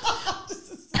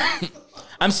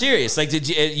 I'm serious. Like, did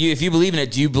you if you believe in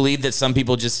it, do you believe that some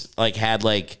people just like had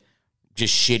like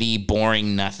just shitty,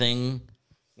 boring, nothing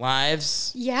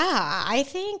lives? Yeah, I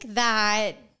think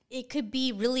that it could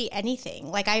be really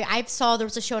anything. Like I saw there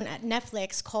was a show on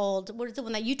Netflix called, what is the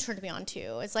one that you turned me on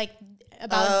to? It's like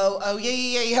about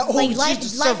yeah. Like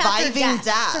surviving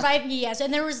death. Surviving, yes.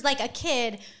 And there was like a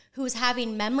kid who was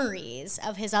having memories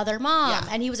of his other mom,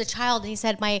 and he was a child, and he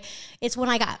said, "It's when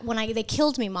they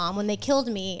killed me, Mom. When they killed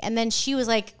me." And then she was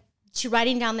like, she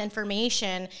writing down the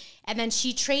information, and then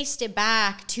she traced it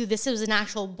back to this was an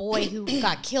actual boy who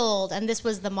got killed, and this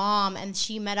was the mom, and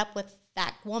she met up with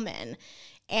that woman.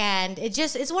 And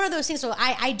it's one of those things. So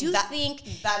I think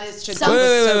that is true.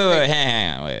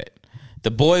 Wait. The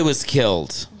boy was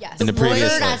killed in the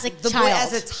previous as boy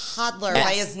as a toddler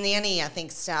by his nanny, I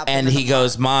think, stabbed him. And he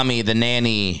goes, "Mommy, the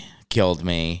nanny killed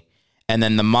me." And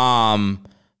then the mom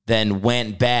then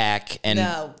went back and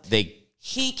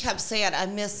he kept saying, "I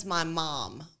miss my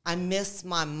mom. I miss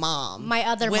my mom. My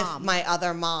other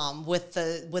mom with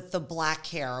the black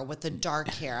hair, with the dark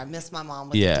hair. I miss my mom."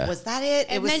 Was that it?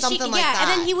 And it was something like that. And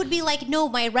then he would be like, "No,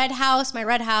 my red house,"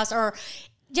 or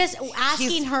just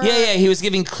asking her. Yeah. He was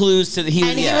giving clues to he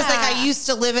was like, "I used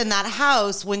to live in that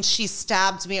house when she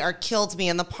stabbed me or killed me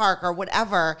in the park or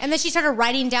whatever." And then she started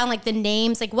writing down like the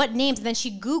names, like what names. And then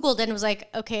she Googled it and was like,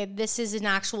 "Okay, this is an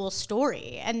actual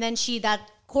story." And then that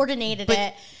coordinated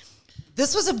it.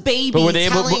 This was a baby. But were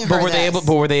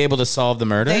they able to solve the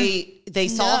murder? They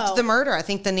solved the murder. I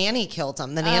think the nanny killed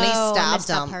him. The nanny stabbed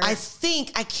him. I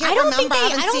can't remember. I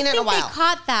haven't seen it in a while. They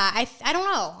caught that. I don't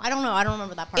know. I don't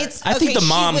remember that part. I think the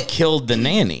mom killed the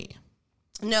nanny.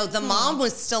 No, the mom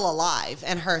was still alive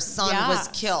and her son was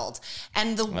killed.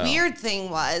 And the weird thing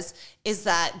is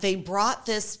that they brought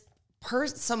this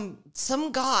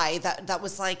some guy that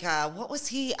was like what was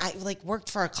he? I like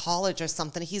worked for a college or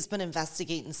something. He's been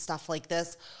investigating stuff like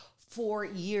this for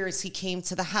years. He came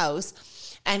to the house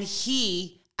and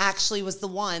he actually was the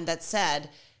one that said,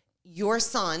 "Your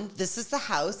son, this is the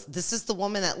house, this is the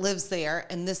woman that lives there,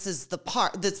 and this is the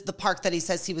park. That's the park that he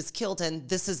says he was killed in.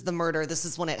 This is the murder. This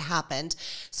is when it happened."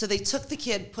 So they took the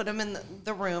kid, put him in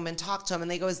the room and talked to him, and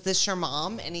they go, "Is this your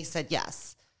mom?" And he said,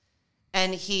 "Yes."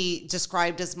 And he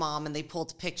described his mom, and they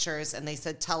pulled pictures, and they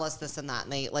said, "Tell us this and that."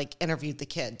 And they like interviewed the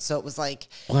kid. So it was like,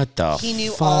 what the he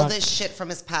knew all this shit from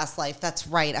his past life. That's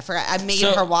right. I forgot. I made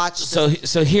her watch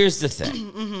this. So here's the thing.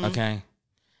 Okay.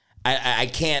 I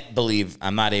can't believe,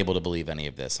 I'm not able to believe any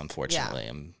of this, unfortunately.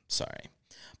 I'm sorry.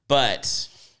 But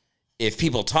if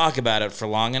people talk about it for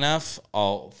long enough,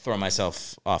 I'll throw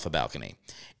myself off a balcony.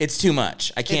 It's too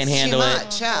much. I can't handle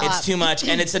it. Yeah. It's too much.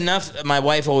 And it's enough. My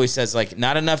wife always says, like,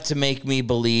 not enough to make me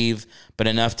believe, but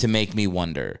enough to make me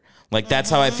wonder. Like, that's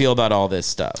how I feel about all this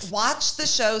stuff. Watch the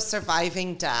show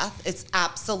Surviving Death. It's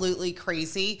absolutely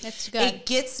crazy. It's good. It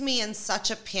gets me in such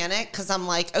a panic because I'm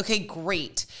like, okay,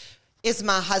 great. Is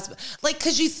my husband like,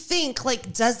 because you think,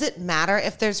 like, does it matter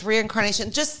if there's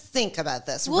reincarnation? Just think about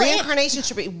this. Well, Reincarnation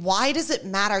should be, why does it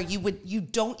matter? You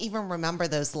don't even remember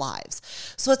those lives.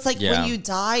 So it's like when you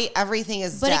die, everything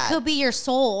is dead. But it could be your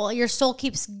soul. Your soul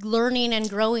keeps learning and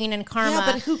growing in karma.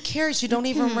 Yeah, but who cares? You don't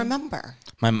even remember.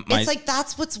 It's like,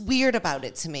 that's what's weird about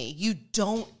it to me. You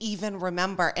don't even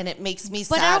remember, and it makes me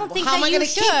sad. I don't think How am that I going to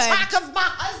you keep should. track of my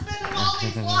husband and all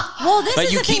these lives? Well, this But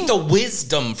is you the keep thing. the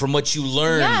wisdom from what you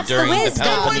learned Yes, the during the wisdom.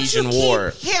 Peloponnesian I want War.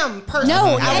 to keep him personally. No,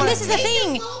 I and want this to is the take his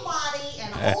thing. little body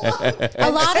and hold him. A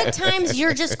lot of times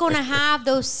you're just going to have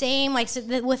those same, like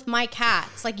with my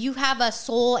cats, like you have a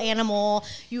soul animal,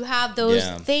 you have those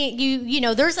things, you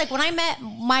know, there's like, when I met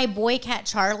my boy cat,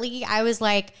 Charlie, I was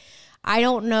like, I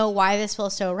don't know why this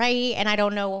feels so right. And I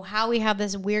don't know how we have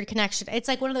this weird connection. It's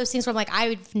like one of those things where I'm like,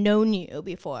 I've known you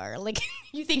before. Like,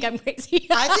 you think I'm crazy.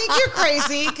 I think you're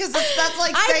crazy because that's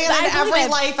like saying in every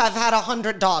life I've had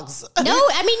 100 dogs. No,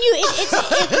 I mean, you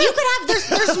could have,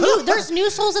 there's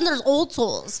new souls and there's old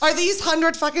souls. Are these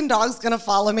 100 fucking dogs going to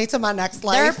follow me to my next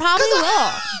life? They probably will.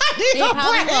 I need a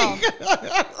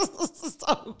break.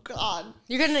 Oh, God.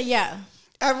 You're going to, yeah.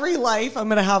 Every life, I'm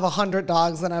going to have 100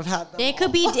 dogs, and I've had them. It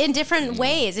could be in different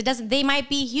ways. It doesn't. They might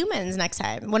be humans next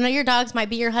time. One of your dogs might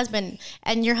be your husband,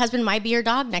 and your husband might be your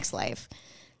dog next life.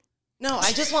 No,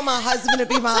 I just want my husband to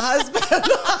be my husband.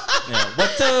 Yeah,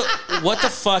 what the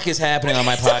fuck is happening on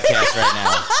my podcast right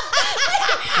now?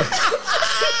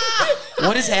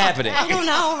 What is happening? I don't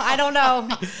know.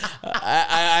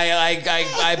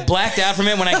 I blacked out from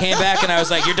it when I came back, and I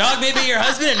was like, your dog may be your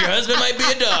husband, and your husband might be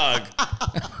a dog.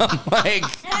 I'm like...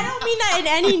 And I don't mean that in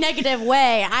any negative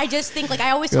way. I just think, like,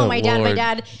 I always tell my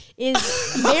dad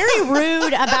is very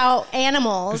rude about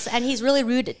animals, and he's really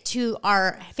rude to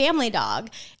our family dog.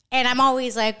 And I'm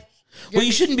always like... Well,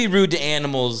 you shouldn't be rude to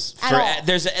animals.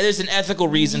 There's an ethical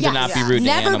reason to not be rude to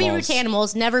animals. Never be rude to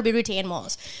animals. Never be rude to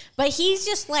animals. But he's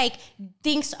just like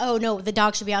thinks, oh no, the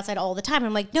dog should be outside all the time.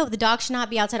 I'm like, no, the dog should not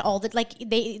be outside all the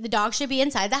the dog should be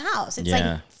inside the house. It's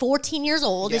like 14 years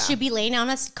old. It should be laying on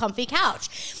a comfy couch.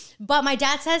 But my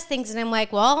dad says things, and I'm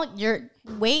like, well,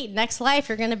 next life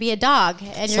you're gonna be a dog.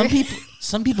 And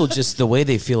some people just the way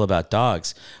they feel about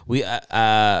dogs. We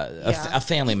a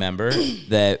family member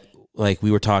that. Like,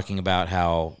 we were talking about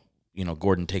how, you know,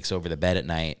 Gordon takes over the bed at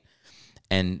night,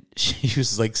 and she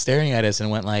was like staring at us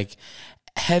and went like,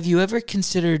 have you ever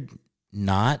considered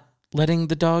not letting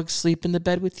the dog sleep in the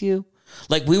bed with you?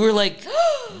 Like, we were like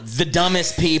the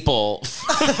dumbest people.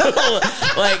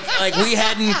 like we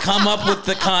hadn't come up with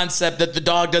the concept that the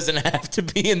dog doesn't have to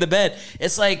be in the bed.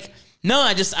 It's like, no,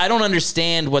 I don't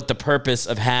understand what the purpose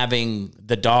of having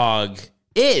the dog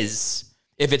is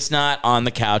if it's not on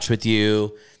the couch with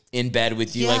you, in bed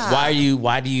with you. Like, why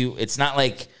do you, it's not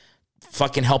like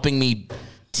fucking helping me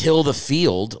till the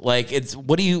field. Like, it's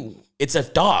a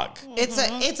dog.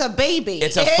 It's a baby.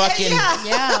 It's a fucking,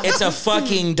 it's a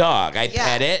fucking dog. I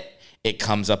pet it. It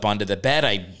comes up onto the bed.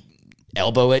 I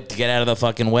elbow it to get out of the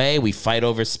fucking way. We fight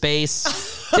over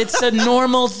space. It's a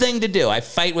normal thing to do. I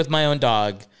fight with my own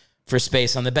dog for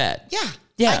space on the bed. Yeah.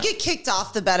 I get kicked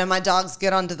off the bed, and my dogs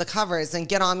get onto the covers and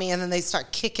get on me, and then they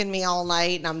start kicking me all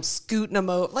night, and I'm scooting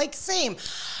them over. Like, same.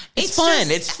 It's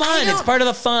fun. It's fun. It's part of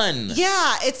the fun.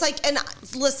 Yeah. It's like, and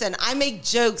listen, I make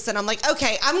jokes, and I'm like,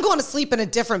 okay, I'm going to sleep in a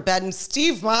different bed. And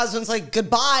Steve, my husband's like,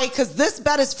 goodbye, because this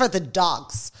bed is for the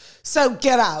dogs. So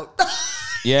get out.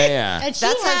 Yeah. And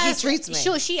that's how he treats me.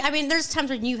 I mean, there's times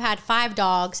when you've had 5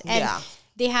 dogs, and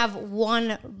they have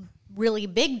one really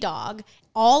big dog.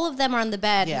 All of them are on the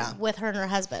bed with her and her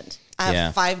husband. I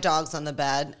have 5 dogs on the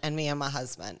bed, and me and my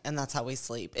husband, and that's how we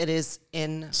sleep. It is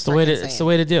It's the way to do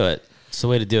it. It's the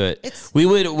way to do it. We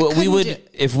would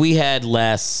if we had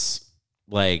less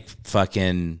like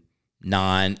fucking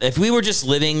if we were just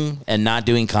living and not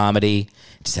doing comedy,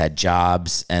 just had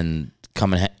jobs and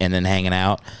coming and then hanging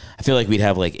out, I feel like we'd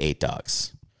have like 8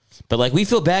 dogs. But like, we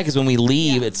feel bad because when we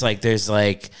leave, it's like there's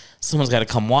like someone's got to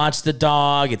come watch the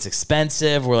dog. It's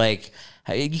expensive. We're like,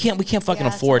 we can't fucking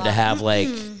afford to have like.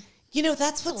 You know,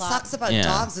 that's what sucks about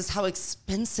dogs is how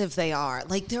expensive they are.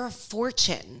 Like, they're a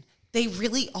fortune. They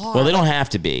really are. Well, they don't have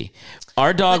to be.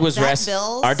 Our dog was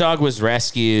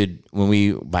rescued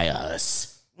by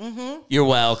us. Mm-hmm. You're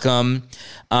welcome.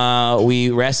 We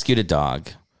rescued a dog,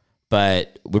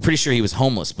 but we're pretty sure he was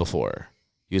homeless before.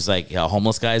 He was like a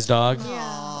homeless guy's dog.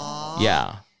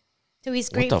 Yeah. So he's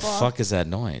grateful. What the fuck is that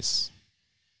noise?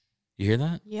 You hear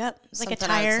that? Yep. It's like something a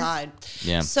tire. Outside.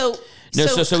 Yeah. So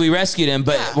we rescued him,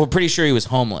 but we're pretty sure he was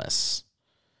homeless.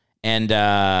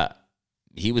 and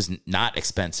he was not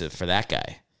expensive for that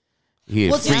guy. He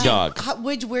had a free dog.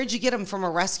 Where'd you get him, from a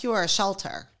rescue or a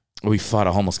shelter? We fought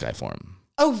a homeless guy for him.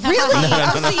 Oh, really?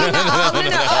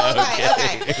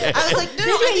 Okay. I was like, no,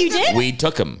 you did? We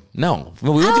took him. No,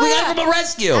 we got him from a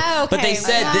rescue. Oh, okay. But they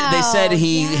said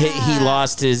he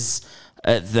lost his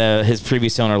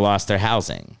previous owner lost their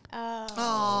housing.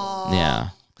 Oh. Yeah.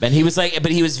 And he was like,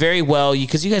 but he was very well,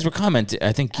 because you guys were commenting.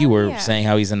 I think you were saying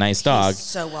how he's a nice dog. He's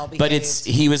so well behaved. But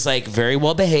he was like very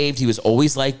well behaved. He was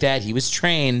always like that. He was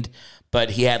trained, but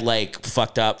he had like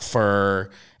fucked up fur,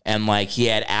 and like he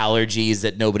had allergies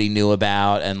that nobody knew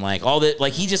about, and like all that.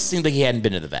 Like he just seemed like he hadn't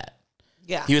been to the vet.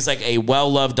 Yeah. He was like a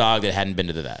well-loved dog that hadn't been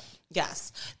to the vet.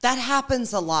 Yes. That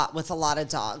happens a lot with a lot of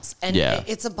dogs. And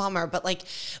it's a bummer. But like,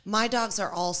 my dogs are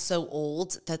all so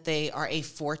old that they are a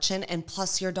fortune. And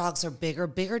plus, your dogs are bigger.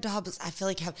 Bigger dogs, I feel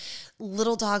like,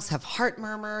 little dogs have heart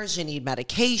murmurs. You need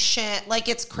medication. Like,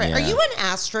 it's crazy. Yeah. Are you an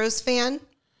Astros fan?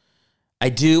 I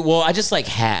do. Well, I just like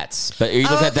hats. But are you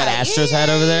looking at that Astros hat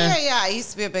over there? Yeah. I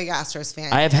used to be a big Astros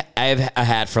fan. I have a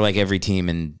hat for like every team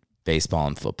in baseball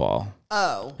and football.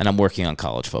 Oh. And I'm working on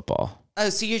college football. Oh,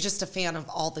 so you're just a fan of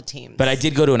all the teams. But I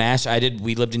did go to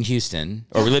we lived in Houston,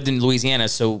 or we lived in Louisiana.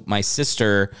 So my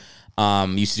sister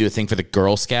used to do a thing for the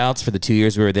Girl Scouts. For the 2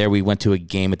 years we were there, we went to a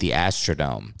game at the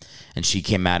Astrodome, and she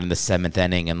came out in the 7th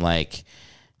inning and like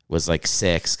was like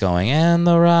 6 going, and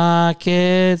the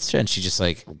Rockets, and she just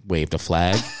like waved a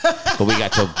flag. But we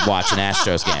got to watch an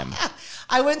Astros game.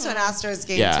 I went to an Astros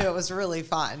game too. It was really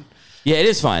fun. Yeah, it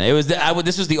is fun. It was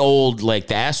this was the old, like,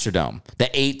 the Astrodome, the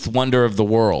 8th wonder of the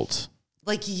world.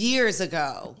 Like years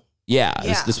ago. Yeah.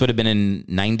 This would have been in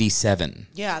 97.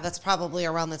 Yeah, that's probably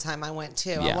around the time I went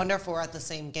too. Yeah. I wonder if we're at the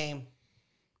same game.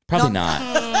 Probably not.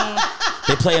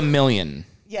 They play a million.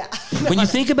 Yeah. When you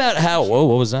think about how, what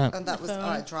was that? And that was,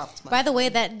 I dropped my. By the way,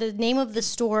 that the name of the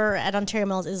store at Ontario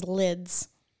Mills is Lids.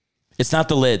 It's not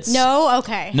the Lids. No?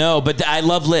 Okay. No, but I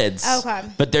love Lids. Okay.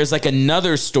 But there's like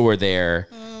another store there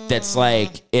that's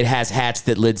like, it has hats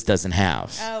that Lids doesn't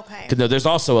have. Okay. No, there's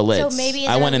also a Lids. So maybe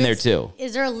I went in there too.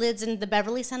 Is there a Lids in the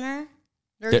Beverly Center?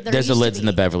 There's a Lids in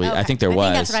the Beverly. Okay. I think there was. I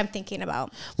think that's what I'm thinking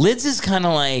about. Lids is kind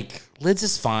of like, Lids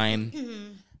is fine.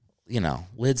 Mm-hmm. You know,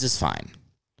 Lids is fine.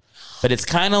 But it's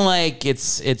kind of like,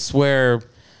 it's where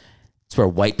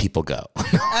white people go.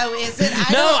 Oh, is it?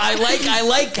 I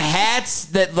like hats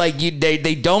that like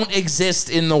they don't exist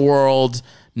in the world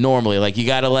normally. Like you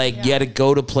gotta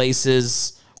go to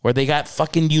places where they got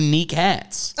fucking unique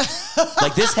hats.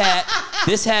 Like this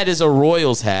hat is a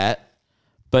Royals hat,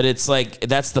 but it's like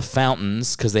that's the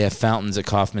fountains because they have fountains at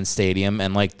Kauffman Stadium,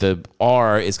 and like the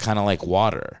R is kind of like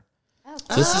water.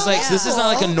 So this is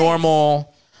not like a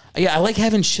normal. Yeah, I like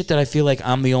having shit that I feel like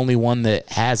I'm the only one that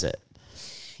has it.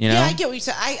 You know? Yeah, I get what you're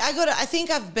saying. I think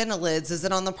I've been to Lids. Is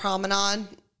it on the promenade?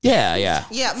 Yeah, yeah.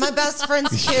 Yeah, my best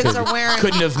friend's kids are wearing.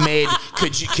 Could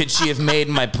she have made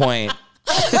my point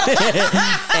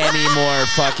any more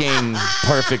fucking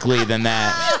perfectly than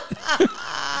that?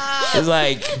 It's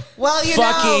like, well,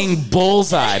 fucking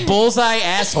bullseye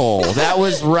asshole. That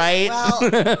was right.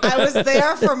 Well, I was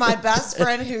there for my best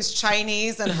friend who's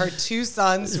Chinese and her 2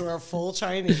 sons who are full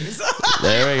Chinese.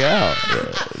 There we go.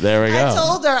 I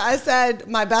told her, I said,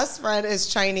 my best friend is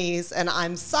Chinese and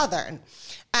I'm Southern.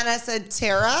 And I said,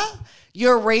 Tara,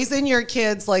 you're raising your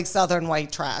kids like Southern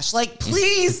white trash. Like,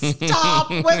 please stop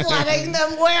with letting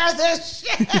them wear this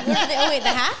shit. The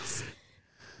hats?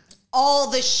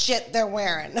 All the shit they're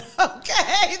wearing.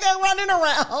 Okay? They're running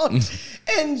around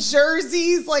in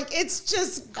jerseys. Like, it's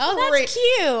just great. Oh, that's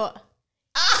cute.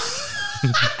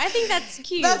 I think that's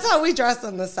cute. That's how we dress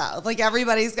in the South. Like,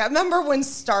 everybody's got, remember when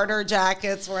starter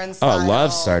jackets were in style? Oh, I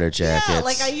love starter jackets. Yeah,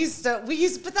 like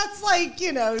but that's like,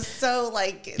 so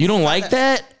like. You don't like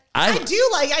that? I do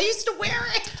like, I used to wear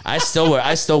it. I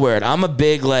still wear it. I'm a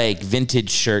big, like,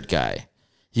 vintage shirt guy.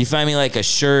 You find me, like, a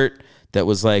shirt that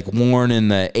was like worn in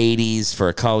the 80s for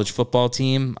a college football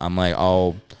team, I'm like,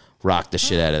 I'll rock the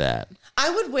shit out of that. I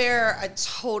would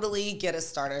totally get a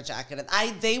starter jacket.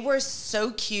 They were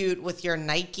so cute with your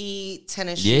Nike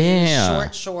tennis shoes,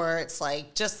 short shorts,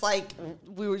 just like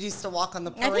we were used to walk on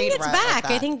the parade. I think it's back.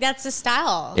 Like I think that's the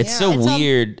style. It's so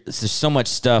weird. There's so much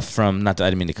stuff from, I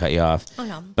didn't mean to cut you off. Oh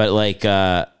no. But like,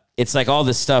 it's like all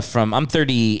this stuff from, I'm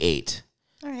 38.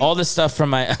 All right. All this stuff from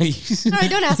my. All right,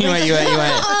 don't ask me.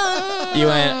 You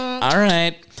went, all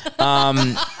right.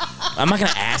 I'm not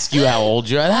going to ask you how old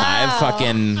you are.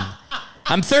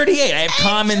 I'm 38. I have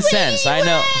common sense. I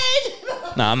know.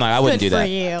 No, I'm not. I wouldn't do that.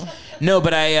 Good for you. No,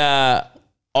 but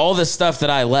all the stuff that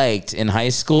I liked in high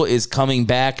school is coming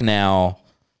back now,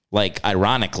 like,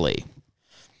 ironically.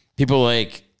 People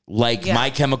like like My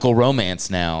Chemical Romance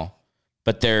now,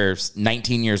 but they're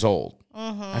 19 years old.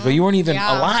 I go, you weren't even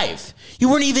alive. You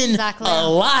weren't even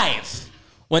alive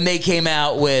when they came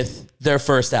out with their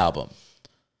first album.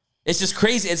 It's just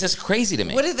crazy. It's just crazy to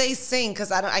me. What do they sing?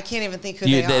 Because I can't even think who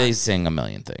they are. They sing a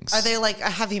million things. Are they like a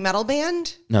heavy metal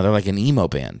band? No, they're like an emo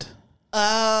band.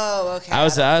 Oh, okay. I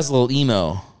was a little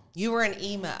emo. You were an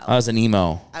emo. I was an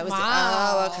emo.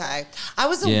 Okay. I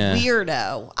was a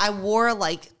weirdo. I wore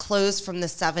like clothes from the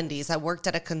 70s. I worked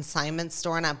at a consignment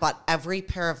store and I bought every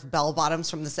pair of bell bottoms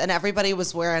from this, and everybody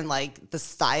was wearing like the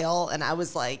style, and I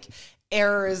was like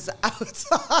errors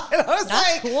outside.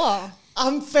 That's cool.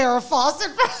 I'm Farrah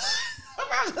Fawcett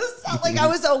from the South. Like I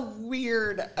was a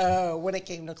weird when it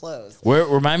came to clothes.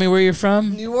 Remind me where you're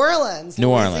from? New Orleans,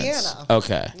 Louisiana.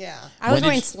 Okay. Yeah. I was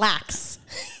wearing slacks.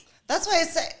 That's why I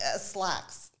say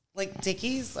slacks. Like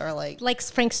Dickies or like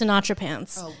Frank Sinatra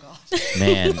pants. Oh God.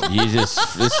 Man, you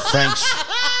just this Frank.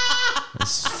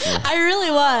 I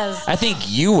really was. I think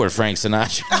you were Frank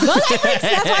Sinatra.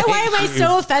 That's why am I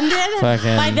so offended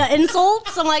by the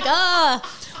insults? I'm like,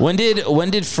 When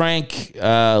did Frank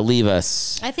leave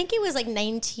us? I think it was like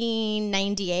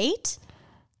 1998.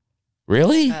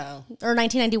 Really? Or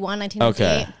 1991, 1998.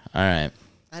 Okay. All right.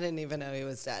 I didn't even know he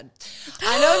was dead.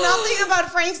 I know nothing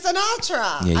about Frank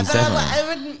Sinatra. Yeah,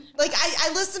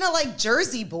 I listen to like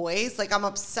Jersey Boys. Like I'm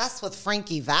obsessed with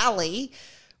Frankie Valli.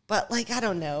 But like I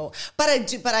don't know. But I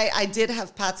did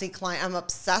have Patsy Cline. I'm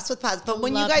obsessed with Patsy. But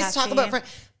when you guys talk about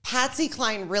Patsy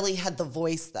Cline really had the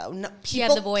voice though. No, she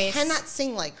had the voice. Cannot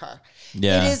sing like her.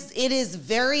 Yeah. It is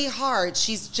very hard.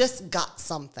 She's just got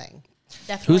something.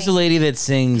 Definitely. Who's the lady that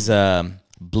sings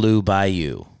Blue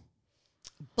Bayou?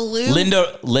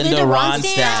 Linda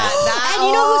Ronstadt. And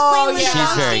you know who's playing Linda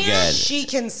Ronstadt? She's very good. She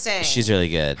can sing. She's really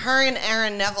good. Her and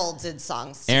Aaron Neville did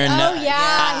songs. Aaron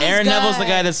Neville's the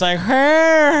guy that's like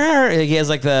her. He has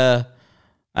like the.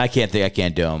 I can't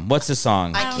do him. What's the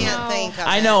song? I can't think of it.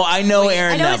 I know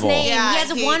Aaron Neville. His name. Yeah, he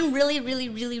has one really good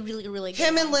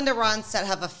him one. and Linda Ronstadt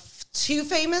have two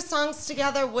famous songs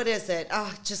together. What is it?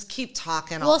 Oh, just keep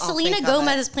talking. Well, Selena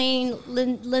Gomez is playing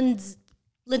Linda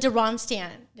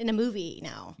Ronstadt in a movie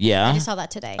now. Yeah. I just saw that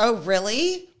today. Oh,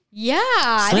 really? Yeah.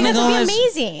 I think that's going to be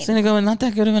amazing. Selena Gomez, not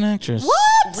that good of an actress. Really?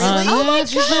 What? Oh my God.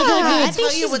 She's not that good. I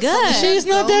think she's good. She's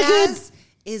not that good.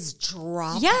 Is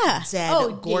drop dead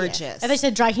gorgeous. Yeah. I thought you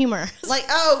said dry humor. Like,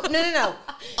 no.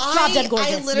 Drop dead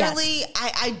gorgeous. I literally,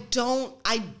 I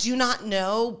do not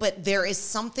know, but there is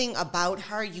something about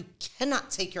her. You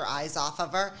cannot take your eyes off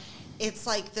of her. It's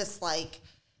like this, like,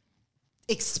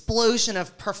 explosion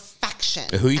of perfection.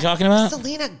 Who are you talking about?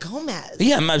 Selena Gomez.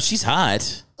 Yeah, she's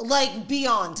hot. Like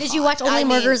beyond. Did you watch Only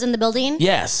Murders in the Building?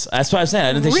 Yes, that's what I'm saying.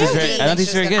 I don't think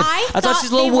she's very good. I thought she's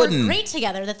a little wooden. Great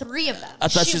together, the three of them. I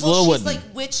thought she's a little wooden. She's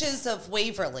like Witches of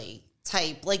Waverly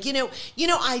type. Like, you know,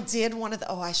 I did one of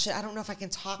the, I don't know if I can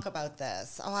talk about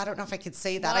this. I don't know if I could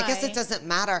say that. Why? I guess it doesn't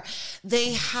matter.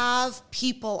 They have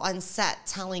people on set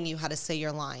telling you how to say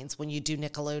your lines when you do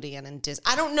Nickelodeon and Disney.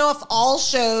 I don't know if all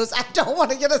shows, I don't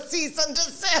want to get a cease and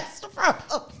desist from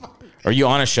them. Are you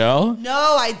on a show?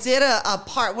 No, I did a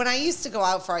part. When I used to go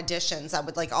out for auditions, I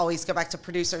would like always go back to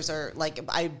producers or like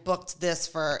I booked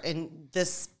this in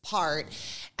this part.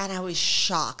 And I was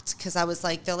shocked because I was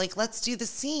like, they're like, let's do the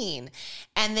scene.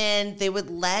 And then they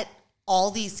would let all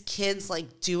these kids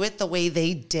like do it the way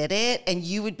they did it. And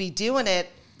you would be doing it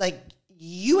like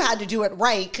you had to do it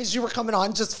right because you were coming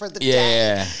on just for the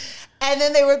day. And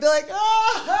then they would be like,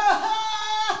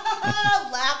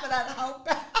 laughing at how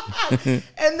bad.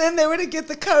 And then they would get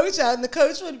the coach out, and the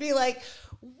coach would be like,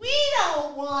 we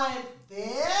don't want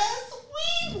this.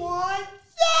 We want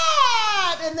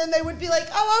that. And then they would be like,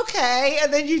 oh, okay.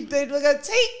 And then they'd go,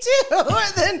 take two.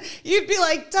 And then you'd be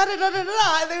like,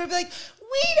 da-da-da-da-da. And they would be like,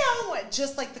 we don't want,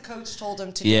 just like the coach told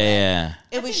them to do it. Yeah.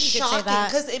 It was shocking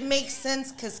because it makes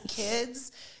sense because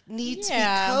kids need to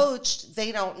be coached.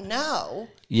 They don't know.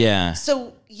 Yeah.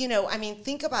 So,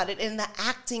 think about it. And the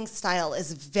acting style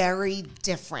is very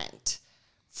different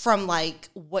from like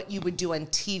what you would do on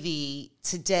TV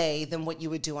today than what you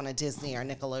would do on a Disney or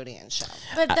Nickelodeon show.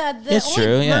 But the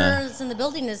Only Murders in the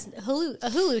Building is a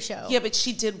Hulu show. Yeah, but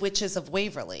she did Witches of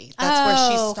Waverly. That's where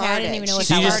she started. Okay. I didn't even know what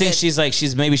So you just think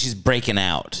she's breaking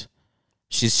out.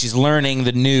 She's learning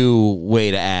the new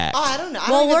way to act. Oh, I don't know.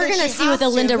 Well, we're going to see with the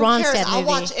Linda Ronstadt movie. I'll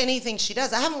watch anything she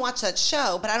does. I haven't watched that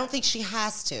show, but I don't think she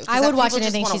has to. I would watch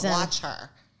anything she's in. Watch her.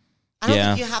 I don't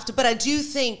think you have to, but I do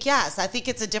think, yes, I think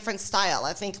it's a different style.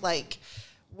 I think like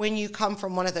when you come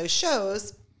from one of those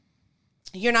shows,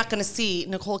 you're not going to see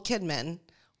Nicole Kidman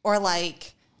or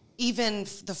like, even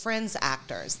the Friends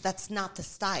actors. That's not the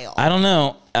style. I don't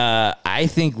know. I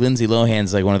think Lindsay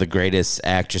Lohan's like one of the greatest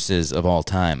actresses of all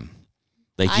time.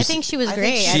 Like I think she was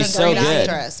great. She's so good.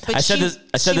 Actress, but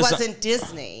she wasn't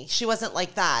Disney. She wasn't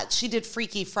like that. She did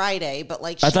Freaky Friday, but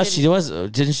like I thought she was.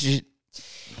 Didn't she?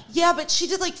 Yeah, but she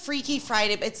did like Freaky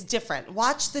Friday. But it's different.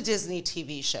 Watch the Disney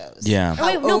TV shows. Yeah. Oh,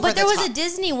 wait, no, but there was a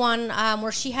Disney one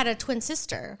where she had a twin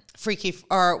sister.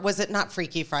 Or was it not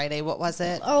Freaky Friday? What was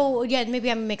it? Oh, yeah, maybe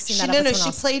I'm mixing that up. No,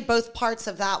 she played both parts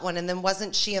of that one, and then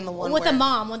wasn't she in the one with the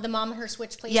mom? When the mom and her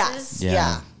switch places?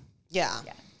 Yes.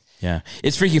 Yeah.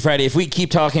 It's Freaky Friday. If we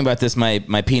keep talking about this, my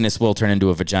penis will turn into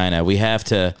a vagina. We have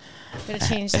to. Gotta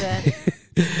change the.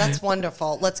 That's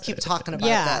wonderful. Let's keep talking about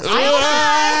this.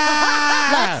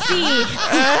 Let's see.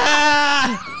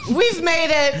 We've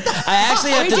made it. I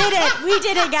actually have We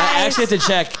did it, guys. I actually have to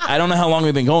check. I don't know how long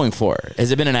we've been going for.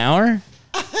 Has it been an hour?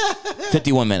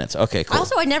 51 minutes. Okay, cool.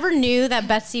 Also, I never knew that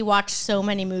Betsy watched so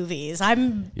many movies.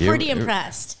 I'm pretty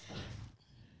impressed.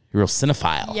 You're a real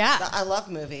cinephile. Yeah. I love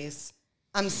movies.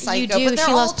 I'm psycho, You do. but they're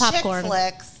She all loves popcorn. chick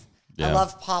flicks. Yeah. I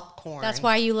love popcorn. That's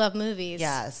why you love movies.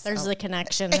 Yes. There's a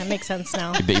connection. That makes sense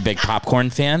now. You big popcorn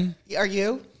fan? Are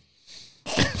you?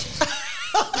 The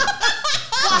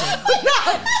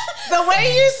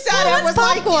way you said it was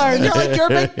popcorn. Like you're a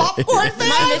big popcorn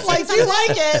fan. Like you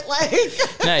like it. Like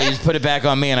No, you just put it back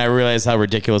on me, and I realize how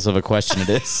ridiculous of a question it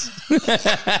is.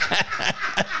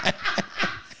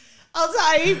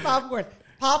 I eat popcorn.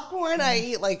 Popcorn, I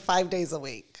eat like 5 days a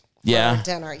week. For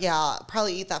dinner. Yeah, I'll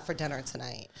probably eat that for dinner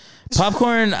tonight.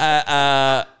 Popcorn,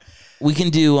 we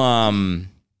can do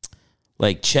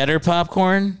like cheddar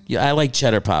popcorn. Yeah, I like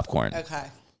cheddar popcorn. Okay.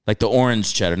 Like the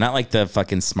orange cheddar, not like the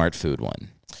fucking Smart Food one.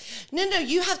 No,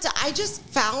 you have to. I just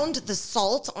found the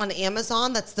salt on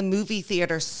Amazon. That's the movie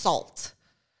theater salt.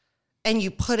 And you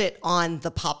put it on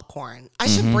the popcorn. I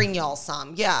should bring y'all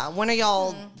some. Yeah. When are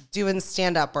y'all doing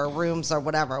stand-up or rooms or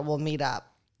whatever? We'll meet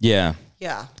up. Yeah.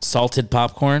 Yeah. Salted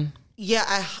popcorn?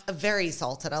 Yeah, very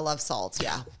salted. I love salt.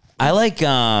 Yeah. I like,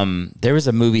 there was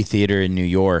a movie theater in New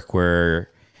York where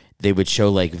they would show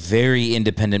like very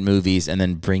independent movies and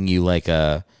then bring you like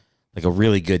a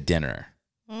really good dinner.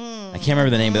 I can't remember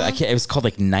the name of it. It was called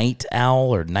like Night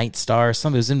Owl or Night Star or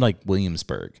something. It was in like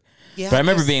Williamsburg. Yeah, but I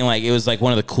remember being like, it was like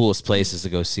one of the coolest places to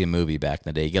go see a movie back in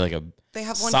the day. You get like a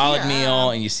solid meal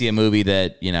and you see a movie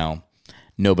that, you know,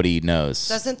 nobody knows.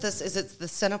 Is it the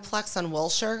Cineplex on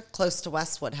Wilshire, close to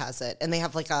Westwood has it. And they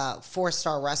have like a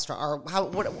 4-star restaurant or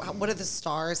what are the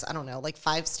stars? I don't know, like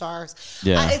 5 stars.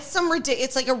 Yeah. It's some ridiculous,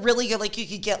 it's like a really good, like you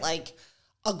could get like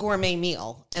a gourmet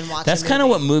meal and watch That's kind of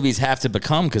what movies have to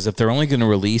become, because if they're only going to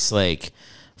release like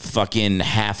fucking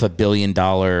 $500 million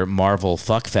Marvel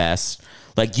fuckfest,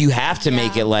 like you have to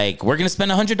make it like, we're going to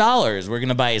spend $100. We're going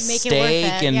to buy a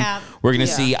steak and we're going to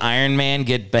see Iron Man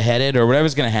get beheaded or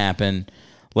whatever's going to happen.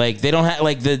 Like they don't have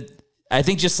like I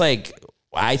think just like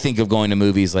I think of going to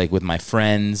movies like with my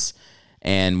friends,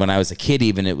 and when I was a kid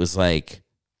even it was like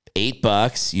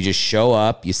 $8. You just show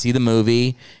up, you see the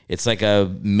movie. It's like a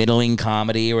middling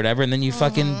comedy or whatever, and then you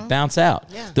fucking bounce out.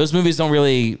 Yeah. Those movies don't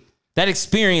really. That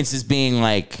experience is being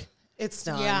like. It's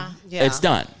done. Yeah. It's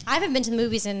done. I haven't been to the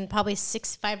movies in probably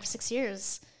 5 or 6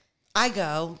 years. I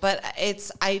go, but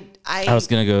it's I was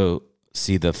gonna go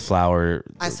see the flower.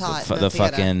 I saw it. The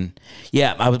fucking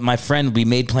my friend. We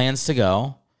made plans to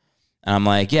go. And I'm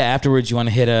like, yeah. Afterwards, you want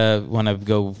to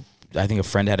go? I think a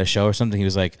friend had a show or something. He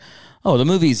was like, oh, the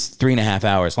movie's 3.5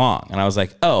 hours long, and I was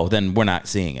like, oh, then we're not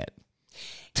seeing it.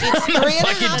 It's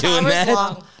 3.5 hours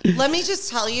long. Let me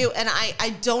just tell you, and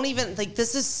I don't even like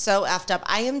this is so effed up.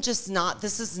 I am just not.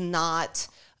 This is not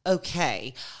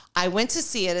okay. I went to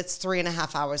see it. It's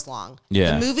 3.5 hours long.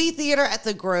 Yeah. The movie theater at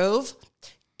the Grove,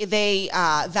 they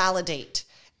validate,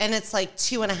 and it's like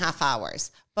 2.5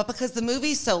 hours. But because the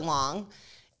movie's so long,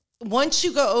 once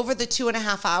you go over the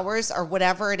 2.5 hours or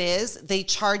whatever it is, they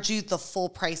charge you the full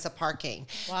price of parking.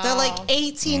 Wow. They're like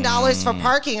 $18 for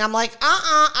parking. I'm like,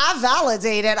 I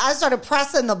validated. I started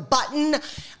pressing the button.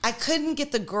 I couldn't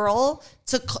get the girl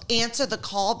to answer the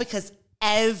call because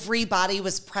everybody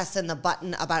was pressing the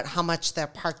button about how much their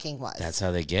parking was. That's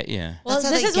how they get you. Well,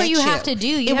 this is what you have to do.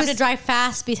 You have to drive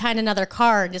fast behind another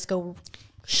car and just go.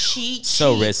 She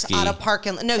so cheats risky out of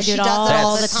parking. No, she does it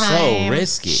all the So time.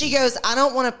 risky. She goes, I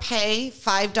don't want to pay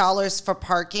 $5 for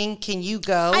parking. Can you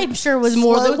go? I'm sure it was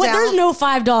more than. Well, there's no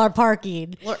 $5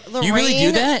 parking. Lorraine, you really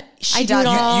do that? I do it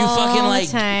all you fucking like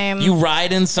the time. You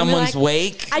ride in someone's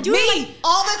wake. I do it like,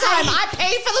 all the time. I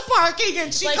pay for the parking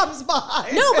and she comes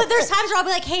by. No, but there's times where I'll be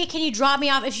like, hey, can you drop me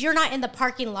off? If you're not in the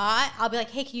parking lot, I'll be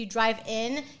like, hey, can you drive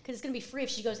in? Because it's gonna be free if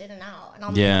she goes in and out, and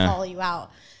I'm gonna follow you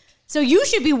out. So you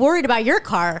should be worried about your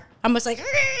car. I'm just like,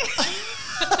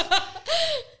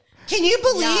 can you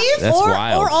believe? That's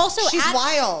wild. Or also, she's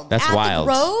wild. That's wild.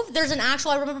 The Grove, there's an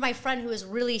actual. I remember my friend who was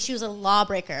she was a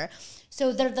lawbreaker.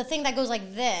 So the thing that goes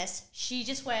like this, she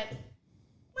just went,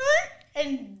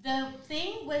 and the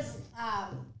thing was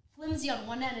flimsy on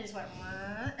one end, and just went.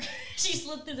 She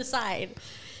slid through the side.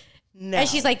 No. And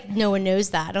she's like, no one knows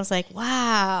that. And I was like,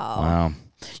 wow.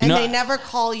 And they never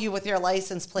call you with your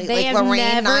license plate. They like have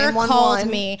Lorraine, never 911. called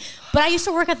me. But I used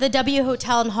to work at the W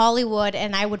Hotel in Hollywood,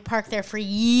 and I would park there for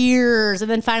years. And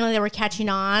then finally they were catching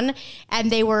on. And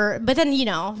but then,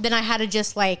 then I had to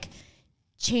just like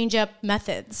change up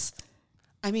methods.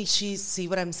 I mean, see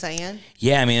what I'm saying?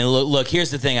 Yeah, I mean, look, here's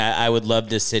the thing. I would love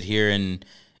to sit here and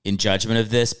in judgment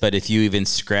of this, but if you even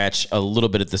scratch a little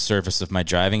bit at the surface of my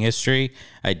driving history,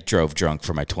 I drove drunk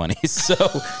for my 20s. So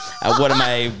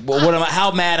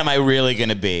how mad am I really going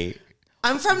to be?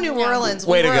 I'm from New Orleans.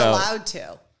 Way to go. Allowed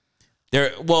to.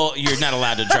 You're not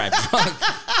allowed to drive drunk.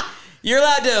 You're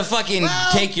allowed to fucking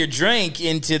take your drink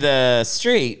into the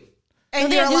street.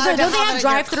 And you're allowed to don't they have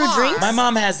drive-through drinks? My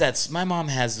mom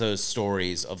has those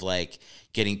stories of like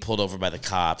getting pulled over by the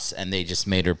cops and they just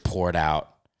made her pour it out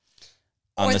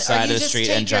on the side of the street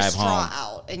and drive home. You just take your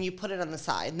straw out and you put it on the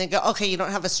side. And they go, okay, you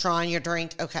don't have a straw in your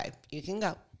drink. Okay, you can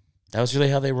go. That was really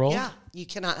how they rolled? Yeah, you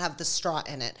cannot have the straw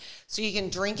in it. So you can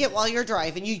drink it while you're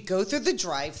driving. You go through the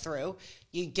drive-through.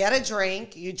 You get a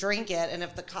drink. You drink it. And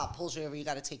if the cop pulls you over, you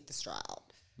got to take the straw out.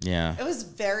 Yeah. It was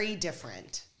very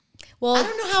different. Well, I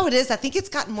don't know how it is. I think it's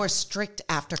gotten more strict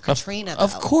after Katrina, though.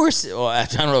 Of course. Well, I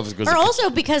don't know if it's because or also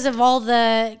because of all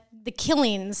the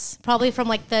killings, probably from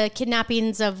like the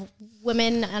kidnappings of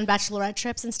women on bachelorette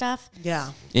trips and stuff.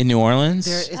 Yeah. In New Orleans?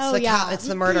 It's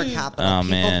the murder capital. Oh,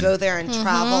 People man. go there and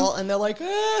travel, and they're like,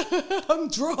 I'm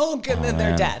drunk, and then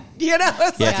they're dead. You know?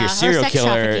 It's Yeah, like, if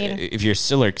you're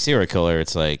serial killer,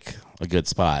 it's like a good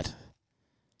spot.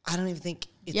 I don't even think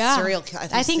it's Yeah. serial killer.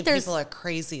 I think people are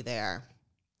crazy there.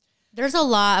 There's a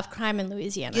lot of crime in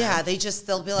Louisiana. Yeah,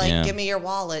 they'll be like, give me your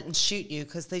wallet and shoot you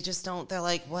because they just don't. They're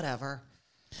like, whatever.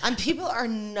 And people are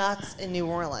nuts in New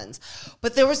Orleans.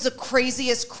 But there was the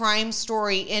craziest crime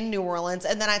story in New Orleans.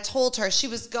 And then I told her, she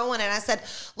was going, and I said,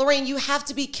 Lorraine, you have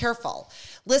to be careful.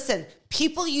 Listen,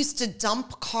 people used to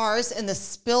dump cars in the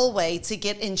spillway to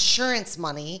get insurance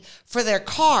money for their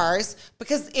cars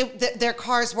because their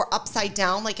cars were upside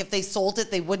down. Like if they sold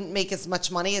it, they wouldn't make as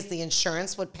much money as the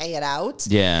insurance would pay it out.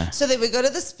 Yeah. So they would go to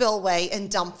the spillway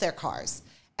and dump their cars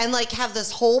and like have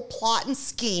this whole plot and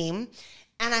scheme.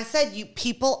 And I said, you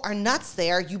people are nuts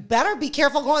there. You better be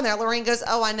careful going there. Lorraine goes,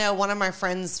 oh, I know. One of my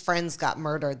friends got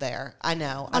murdered there. I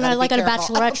know. On a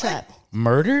bachelorette trip.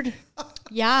 Murdered?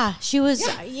 Yeah, she was.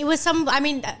 Yeah. It was some. I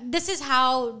mean, this is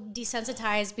how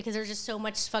desensitized because there's just so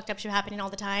much fucked up shit happening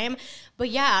all the time. But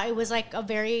yeah, it was like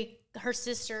her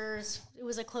sister's. It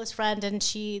was a close friend, and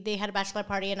they had a bachelorette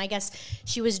party, and I guess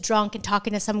she was drunk and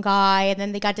talking to some guy, and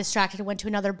then they got distracted and went to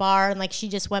another bar, and like she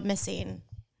just went missing.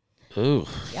 Ooh.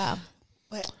 Yeah.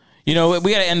 You know,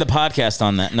 we got to end the podcast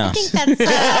on that. No. I think that's...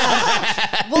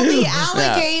 well, the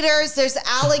alligators, there's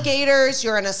alligators,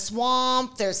 you're in a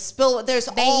swamp, there's all kinds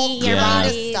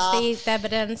of stuff. They eat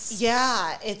evidence.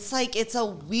 Yeah, it's like, it's a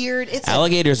weird...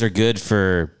 Alligators are good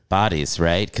for bodies,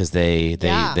 right? Because they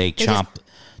chomp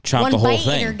the whole thing.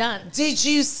 And you're done. Did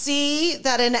you see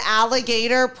that an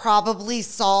alligator probably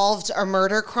solved a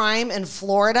murder crime in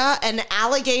Florida? An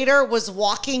alligator was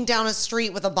walking down a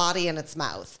street with a body in its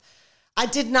mouth. I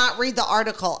did not read the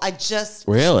article. I just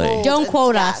really don't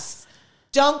quote us.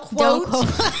 Don't quote. Do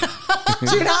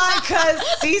not, because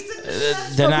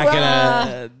they're not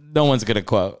gonna. No one's gonna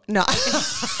quote. No.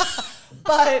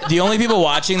 But the only people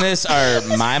watching this are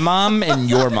my mom and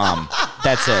your mom.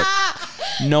 That's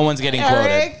it. No one's getting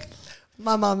Eric, quoted.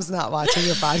 My mom's not watching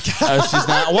your podcast. Oh, she's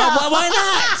not. Why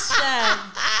not?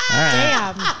 All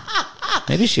right. Damn.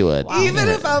 Maybe she would. Wow. Even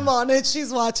if I'm on it,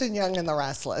 she's watching Young and the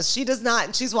Restless. She does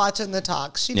not. She's watching the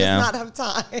talk. She does not have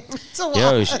time to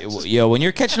watch. Yo, when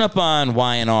you're catching up on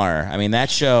Y&R, I mean, that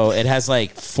show, it has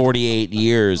like 48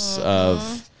 years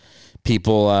of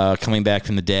people coming back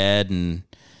from the dead. And,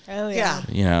 oh, yeah.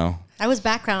 You know. I was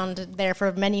background there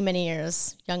for many, many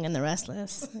years, Young and the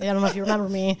Restless. I don't know if you remember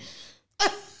me.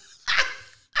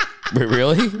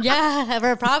 Really? Yeah,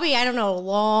 for probably, I don't know, a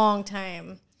long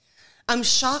time. I'm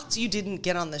shocked you didn't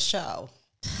get on the show.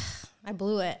 I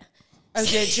blew it. Oh,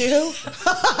 did you?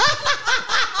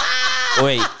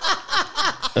 Wait.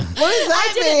 What does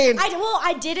that mean?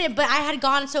 I didn't, but I had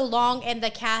gone so long, and the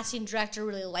casting director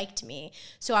really liked me.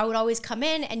 So I would always come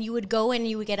in, and you would go in, and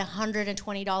you would get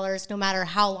 $120 no matter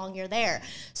how long you're there.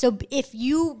 So if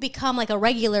you become like a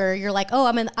regular, you're like, oh,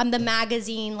 I'm the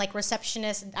magazine like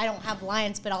receptionist. I don't have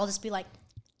lines, but I'll just be like,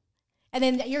 and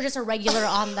then you're just a regular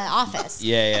on The Office.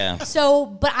 Yeah. So,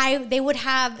 but they would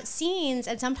have scenes,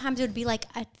 and sometimes it would be like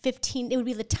it would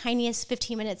be the tiniest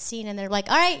 15-minute scene, and they're like,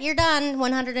 all right, you're done,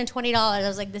 $120. I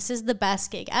was like, this is the best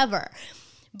gig ever.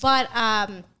 But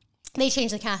they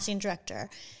changed the casting director.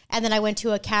 And then I went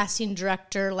to a casting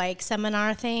director like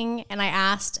seminar thing, and I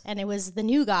asked, and it was the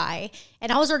new guy,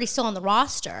 and I was already still on the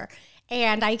roster.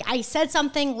 And I said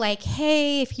something like,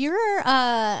 hey, if you're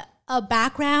a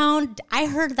background, I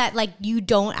heard that like you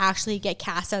don't actually get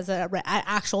cast as a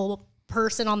actual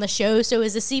person on the show, so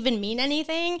does this even mean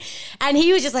anything? And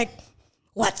he was just like,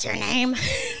 what's your name?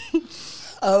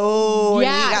 Oh,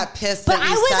 yeah. And he got pissed. But that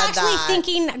you I was said actually that.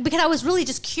 thinking, because I was really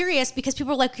just curious, because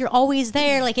people were like, you're always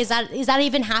there, like is that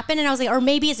even happen? And I was like, or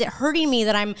maybe is it hurting me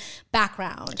that I'm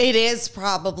background? It is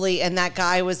probably. And that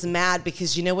guy was mad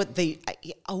because you know what they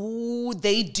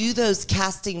do those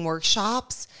casting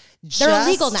workshops. They're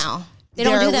illegal now. They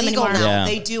don't do them anymore. Now. Yeah.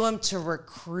 They do them to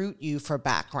recruit you for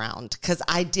background. Because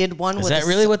I did one with. Is that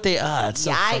really what they? It's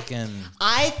so fucking.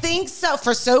 I think so.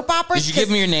 For soap operas. Did you give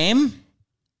them your name?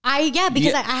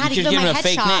 Because I had to give him my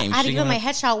headshot. I had to give him my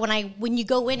headshot when you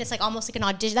go in. It's like almost like an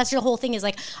audition. That's your whole thing. Is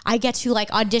like I get to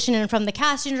like audition in from the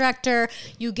casting director.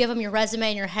 You give him your resume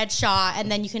and your headshot,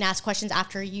 and then you can ask questions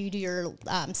after you do your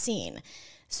scene.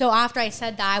 So after I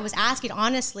said that, I was asking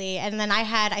honestly, and then I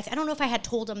don't know if I had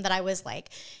told him that I was like,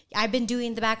 I've been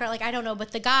doing the background, like I don't know,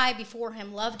 but the guy before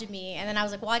him loved me, and then I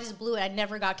was like, well, I just blew it. I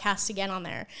never got cast again on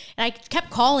there, and I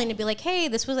kept calling to be like, hey,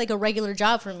 this was like a regular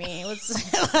job for me.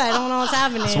 I don't know what's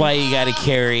happening. That's why you got to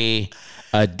carry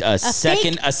a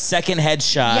second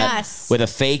headshot with a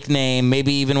fake name,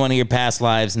 maybe even one of your past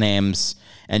lives' names.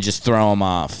 And just throw them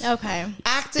off. Okay.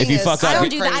 Acting. If you fuck up,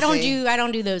 I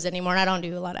don't do those anymore. I don't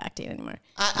do a lot of acting anymore.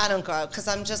 I don't go out because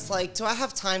I'm just like, do I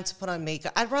have time to put on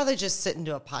makeup? I'd rather just sit and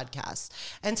do a podcast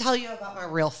and tell you about my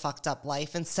real fucked up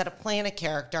life instead of playing a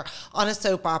character on a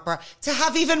soap opera to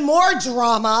have even more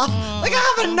drama. Like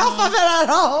I have enough of it at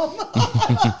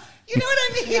home. You know what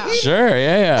I mean? Yeah. Sure,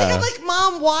 yeah. Like, I'm like,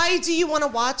 Mom, why do you want to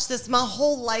watch this? My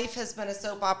whole life has been a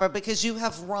soap opera because you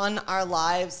have run our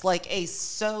lives like a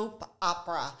soap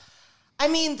opera. I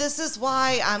mean, this is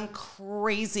why I'm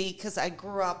crazy because I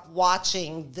grew up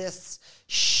watching this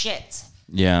shit.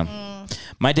 Yeah.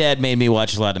 My dad made me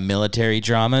watch a lot of military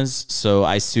dramas, so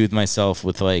I soothe myself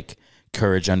with like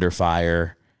Courage Under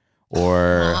Fire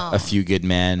or A Few Good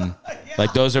Men.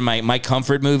 Like those are my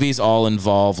comfort movies all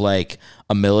involve like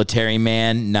a military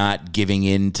man not giving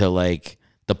in to like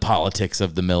the politics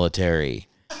of the military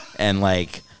and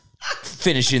like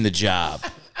finishing the job.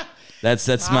 That's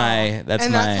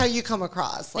how you come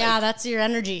across. Like, that's your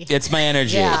energy. It's my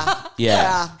energy.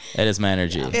 Yeah. That is my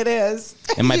energy. It is.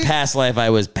 In my past life, I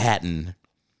was Patton.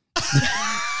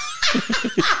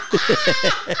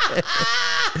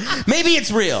 Maybe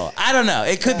it's real. I don't know.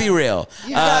 It could be real.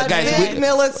 Guys,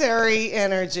 military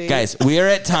energy. Guys, we are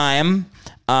at time.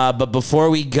 But before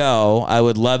we go, I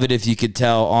would love it if you could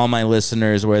tell all my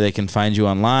listeners where they can find you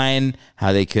online,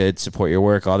 how they could support your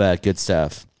work, all that good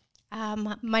stuff.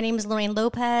 My name is Lorraine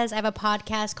Lopez. I have a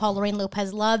podcast called Lorraine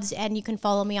Lopez Loves, and you can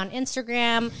follow me on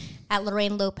Instagram at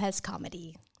Lorraine Lopez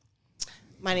Comedy.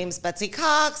 My name is Betsy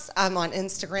Cox. I'm on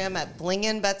Instagram at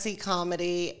Blingin' Betsy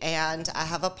Comedy, and I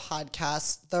have a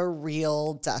podcast, The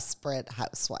Real Desperate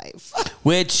Housewife,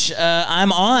 which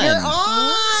I'm on. You're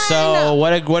on. So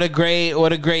what a great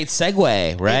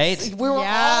segue, right? We were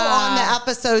all on the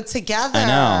episode together. I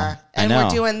know. And we're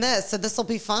doing this, so this will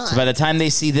be fun. So by the time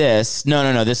they see this,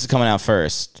 no, this is coming out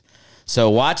first. So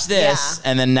watch this,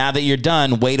 and then now that you're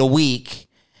done, wait a week.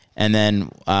 And then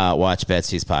watch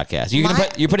Betsy's podcast.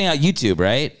 You're putting out YouTube,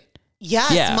 right?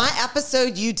 Yes. Yeah. My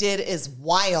episode you did is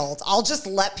wild. I'll just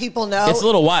let people know. It's a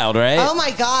little wild, right? Oh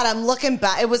my God, I'm looking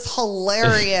back. It was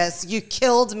hilarious. You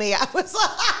killed me. I was.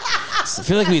 I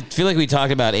feel like we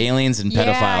talked about aliens and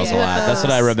pedophiles a lot. That's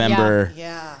what I remember.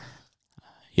 Yeah.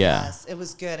 Yes, it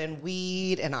was good. And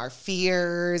weed and our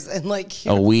fears and like.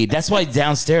 Weed. That's why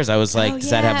downstairs I was like, does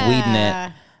that have weed in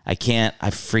it?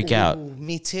 I freak out.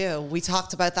 Me too. We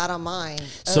talked about that on mine.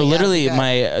 So literally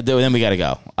then we got to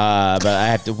go. But I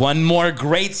have one more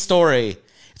great story.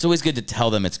 It's always good to tell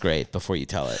them it's great before you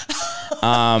tell it.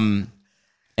 And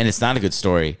it's not a good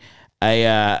story.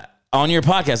 On your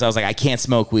podcast, I was like, I can't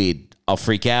smoke weed. I'll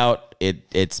freak out.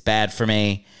 It's bad for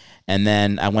me. And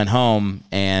then I went home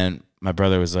and my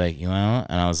brother was like, you know,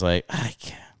 and I was like, I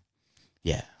can't.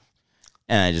 Yeah.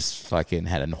 And I just fucking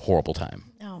had a horrible time.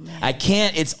 Oh, man. I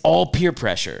can't. It's all peer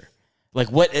pressure. Like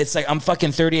what? It's like I'm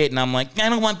fucking 38 and I'm like, I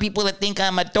don't want people to think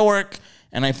I'm a dork.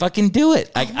 And I fucking do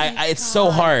it. It's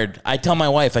so hard. I tell my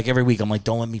wife like every week, I'm like,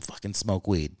 don't let me fucking smoke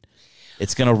weed.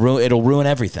 It's gonna ruin. It'll ruin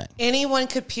everything. Anyone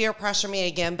could peer pressure me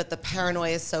again, but the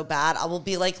paranoia is so bad. I will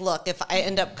be like, look, if I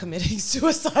end up committing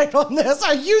suicide on this,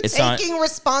 are you taking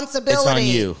responsibility? It's on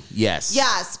you. Yes.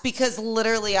 Yes, because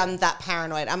literally I'm that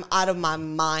paranoid. I'm out of my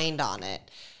mind on it.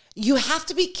 You have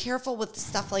to be careful with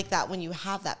stuff like that when you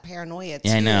have that paranoia too.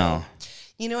 Yeah, I know.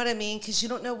 You know what I mean? Because you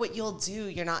don't know what you'll do.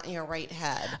 You're not in your right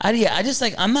head. I just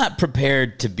like I'm not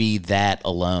prepared to be that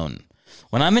alone.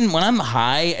 When I'm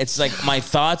high, it's like my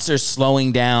thoughts are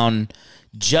slowing down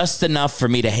just enough for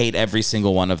me to hate every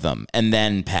single one of them and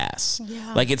then pass.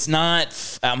 Yeah. Like it's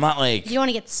not. I'm not like you don't want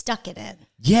to get stuck in it.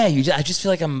 Yeah, I just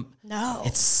feel like I'm. No,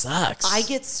 it sucks. I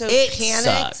get so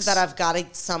panicked that I've got to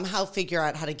somehow figure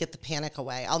out how to get the panic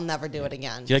away. I'll never do it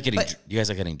again. Do you guys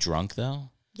like getting drunk though?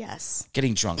 Yes.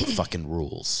 Getting drunk fucking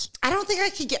rules. I don't think I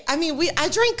could get. I mean,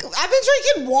 I've been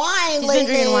drinking wine lately.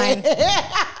 Been drinking wine.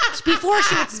 Before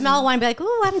she would smell wine, and be like,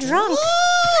 "Ooh, I'm drunk."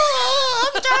 Ooh,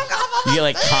 I'm drunk. You get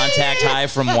like contact high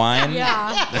from wine.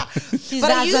 Yeah.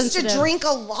 But I used to drink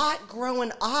a lot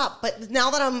growing up. But now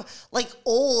that I'm like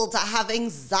old, I have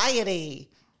anxiety.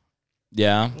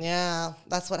 Yeah. Yeah,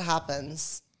 that's what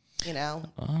happens. You know.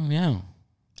 Oh yeah.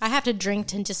 I have to drink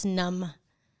to just numb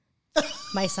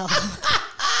myself.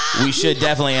 We should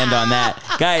definitely end on that.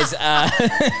 Guys,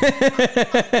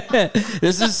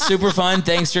 this is super fun.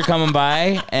 Thanks for coming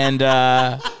by. And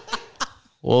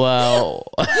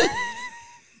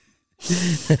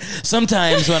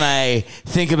sometimes when I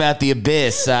think about the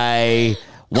abyss, I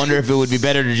wonder if it would be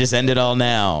better to just end it all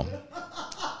now.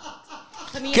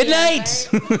 Good night.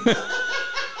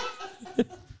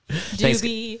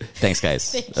 Right? Thanks,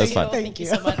 guys. That was fun. Thank you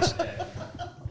so much.